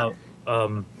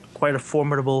quite a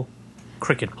formidable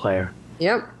cricket player.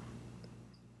 Yep.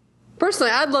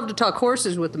 Personally, I'd love to talk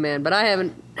horses with the man, but I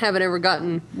haven't ever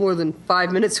gotten more than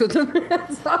 5 minutes with him.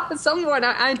 So at some point,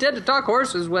 I intend to talk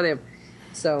horses with him.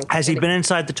 So has he been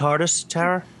inside the TARDIS,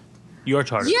 Tara? Your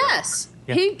TARDIS? Yes.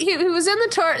 Yeah. He was in the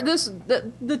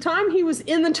TARDIS. The time he was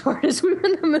in the TARDIS, we were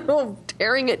in the middle of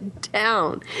tearing it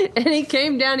down, and he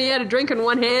came down. He had a drink in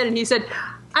one hand, and he said,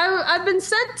 "I've been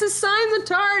sent to sign the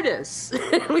TARDIS."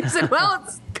 And we said, "Well,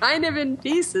 it's kind of in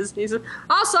pieces." And he said,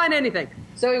 "I'll sign anything."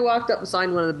 So he walked up and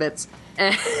signed one of the bits.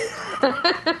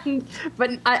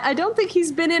 But I don't think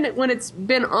he's been in it when it's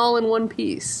been all in one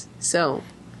piece. So, all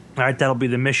right, that'll be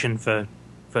the mission for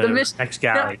the next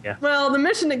galley. Yeah. Well, the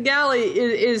mission at galley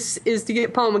is to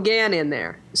get Paul McGann in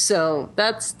there. So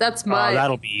that's my. Oh,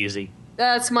 that'll be easy.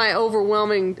 That's my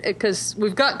overwhelming, because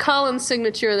we've got Colin's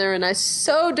signature there, and I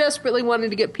so desperately wanted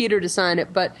to get Peter to sign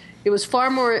it, but it was far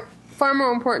more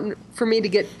important for me to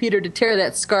get Peter to tear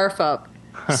that scarf up.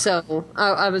 So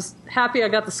I was happy I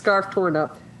got the scarf torn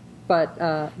up, but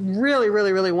really,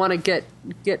 really, really want to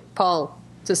get Paul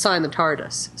to sign the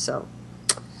TARDIS. So,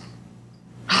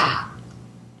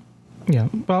 yeah,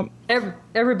 well,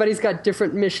 everybody's got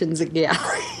different missions at Galley.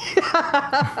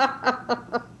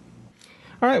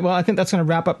 All right, well, I think that's going to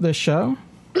wrap up this show.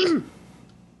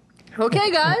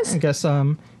 Okay, guys. I guess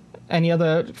any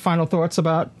other final thoughts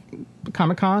about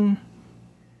Comic-Con?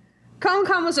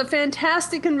 Comic-Con was a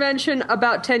fantastic convention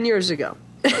about 10 years ago.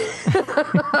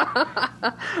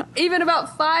 Even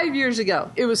about 5 years ago,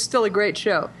 it was still a great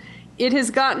show. It has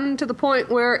gotten to the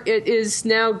point where it is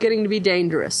now getting to be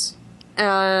dangerous.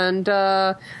 And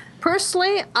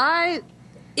personally,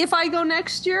 if I go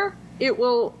next year, it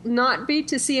will not be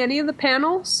to see any of the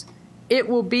panels. It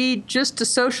will be just to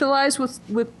socialize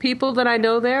with people that I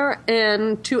know there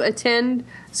and to attend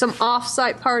some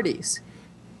off-site parties.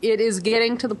 It is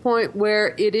getting to the point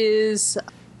where it is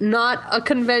not a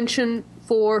convention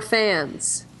for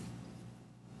fans.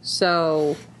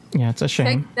 So, yeah, it's a shame.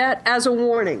 Take that as a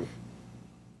warning.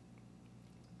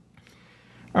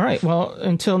 All right. Well,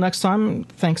 until next time,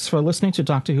 thanks for listening to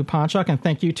Doctor Who Podshock, and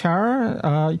thank you,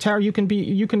 Tara. Tara, you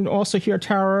can also hear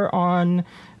Tara on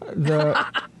the.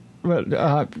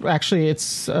 Actually,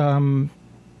 it's the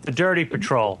Dirty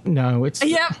Patrol. No, it's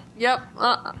Yep.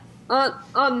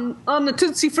 On the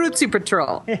Tootsie Fruitsy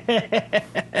Patrol.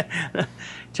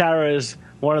 Tara is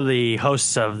one of the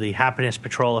hosts of the Happiness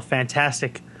Patrol, a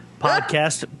fantastic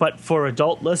podcast, but for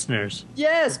adult listeners.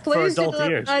 Yes, please. For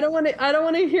adult ears. I don't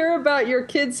want to hear about your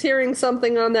kids hearing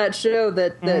something on that show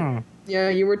that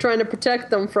you were trying to protect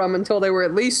them from until they were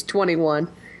at least 21.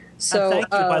 So thank you,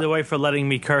 by the way, for letting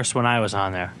me curse when I was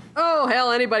on there. Oh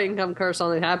hell, anybody can come curse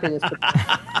on the Happiness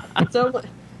Patrol.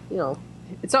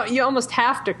 So you almost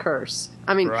have to curse.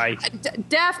 I mean, right.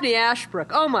 Daphne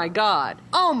Ashbrook. Oh my god.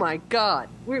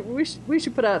 We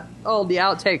should put out all the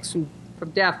outtakes from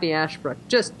Daphne Ashbrook.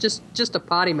 Just a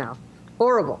potty mouth.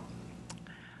 Horrible.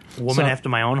 Woman after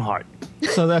my own heart.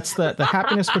 So that's the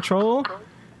Happiness Patrol.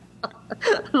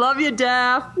 Love you,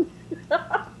 Daph.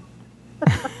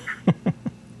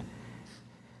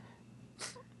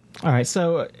 All right.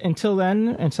 So until then,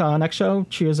 until our next show.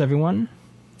 Cheers, everyone.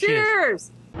 Cheers.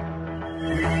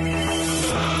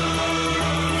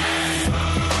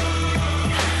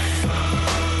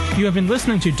 You have been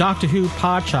listening to Doctor Who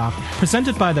Podshock,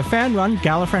 presented by the fan-run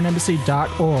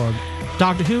GallifreyanEmbassy.org.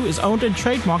 Doctor Who is owned and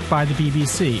trademarked by the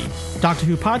BBC. Doctor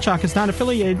Who Podshock is not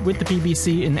affiliated with the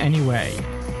BBC in any way.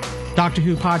 Doctor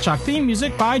Who Podshock theme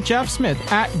music by Jeff Smith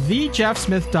at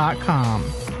thejeffsmith.com.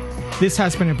 This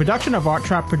has been a production of Art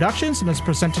Trap Productions and is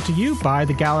presented to you by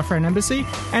the Gallifreyan Embassy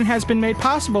and has been made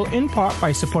possible in part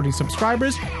by supporting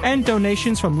subscribers and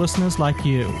donations from listeners like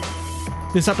you.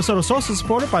 This episode is also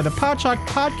supported by the Podshock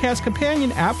Podcast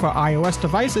Companion app for iOS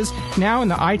devices, now in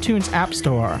the iTunes App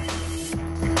Store.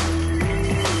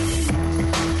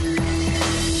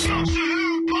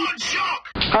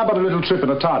 How about a little trip in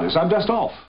a TARDIS? I'm just off.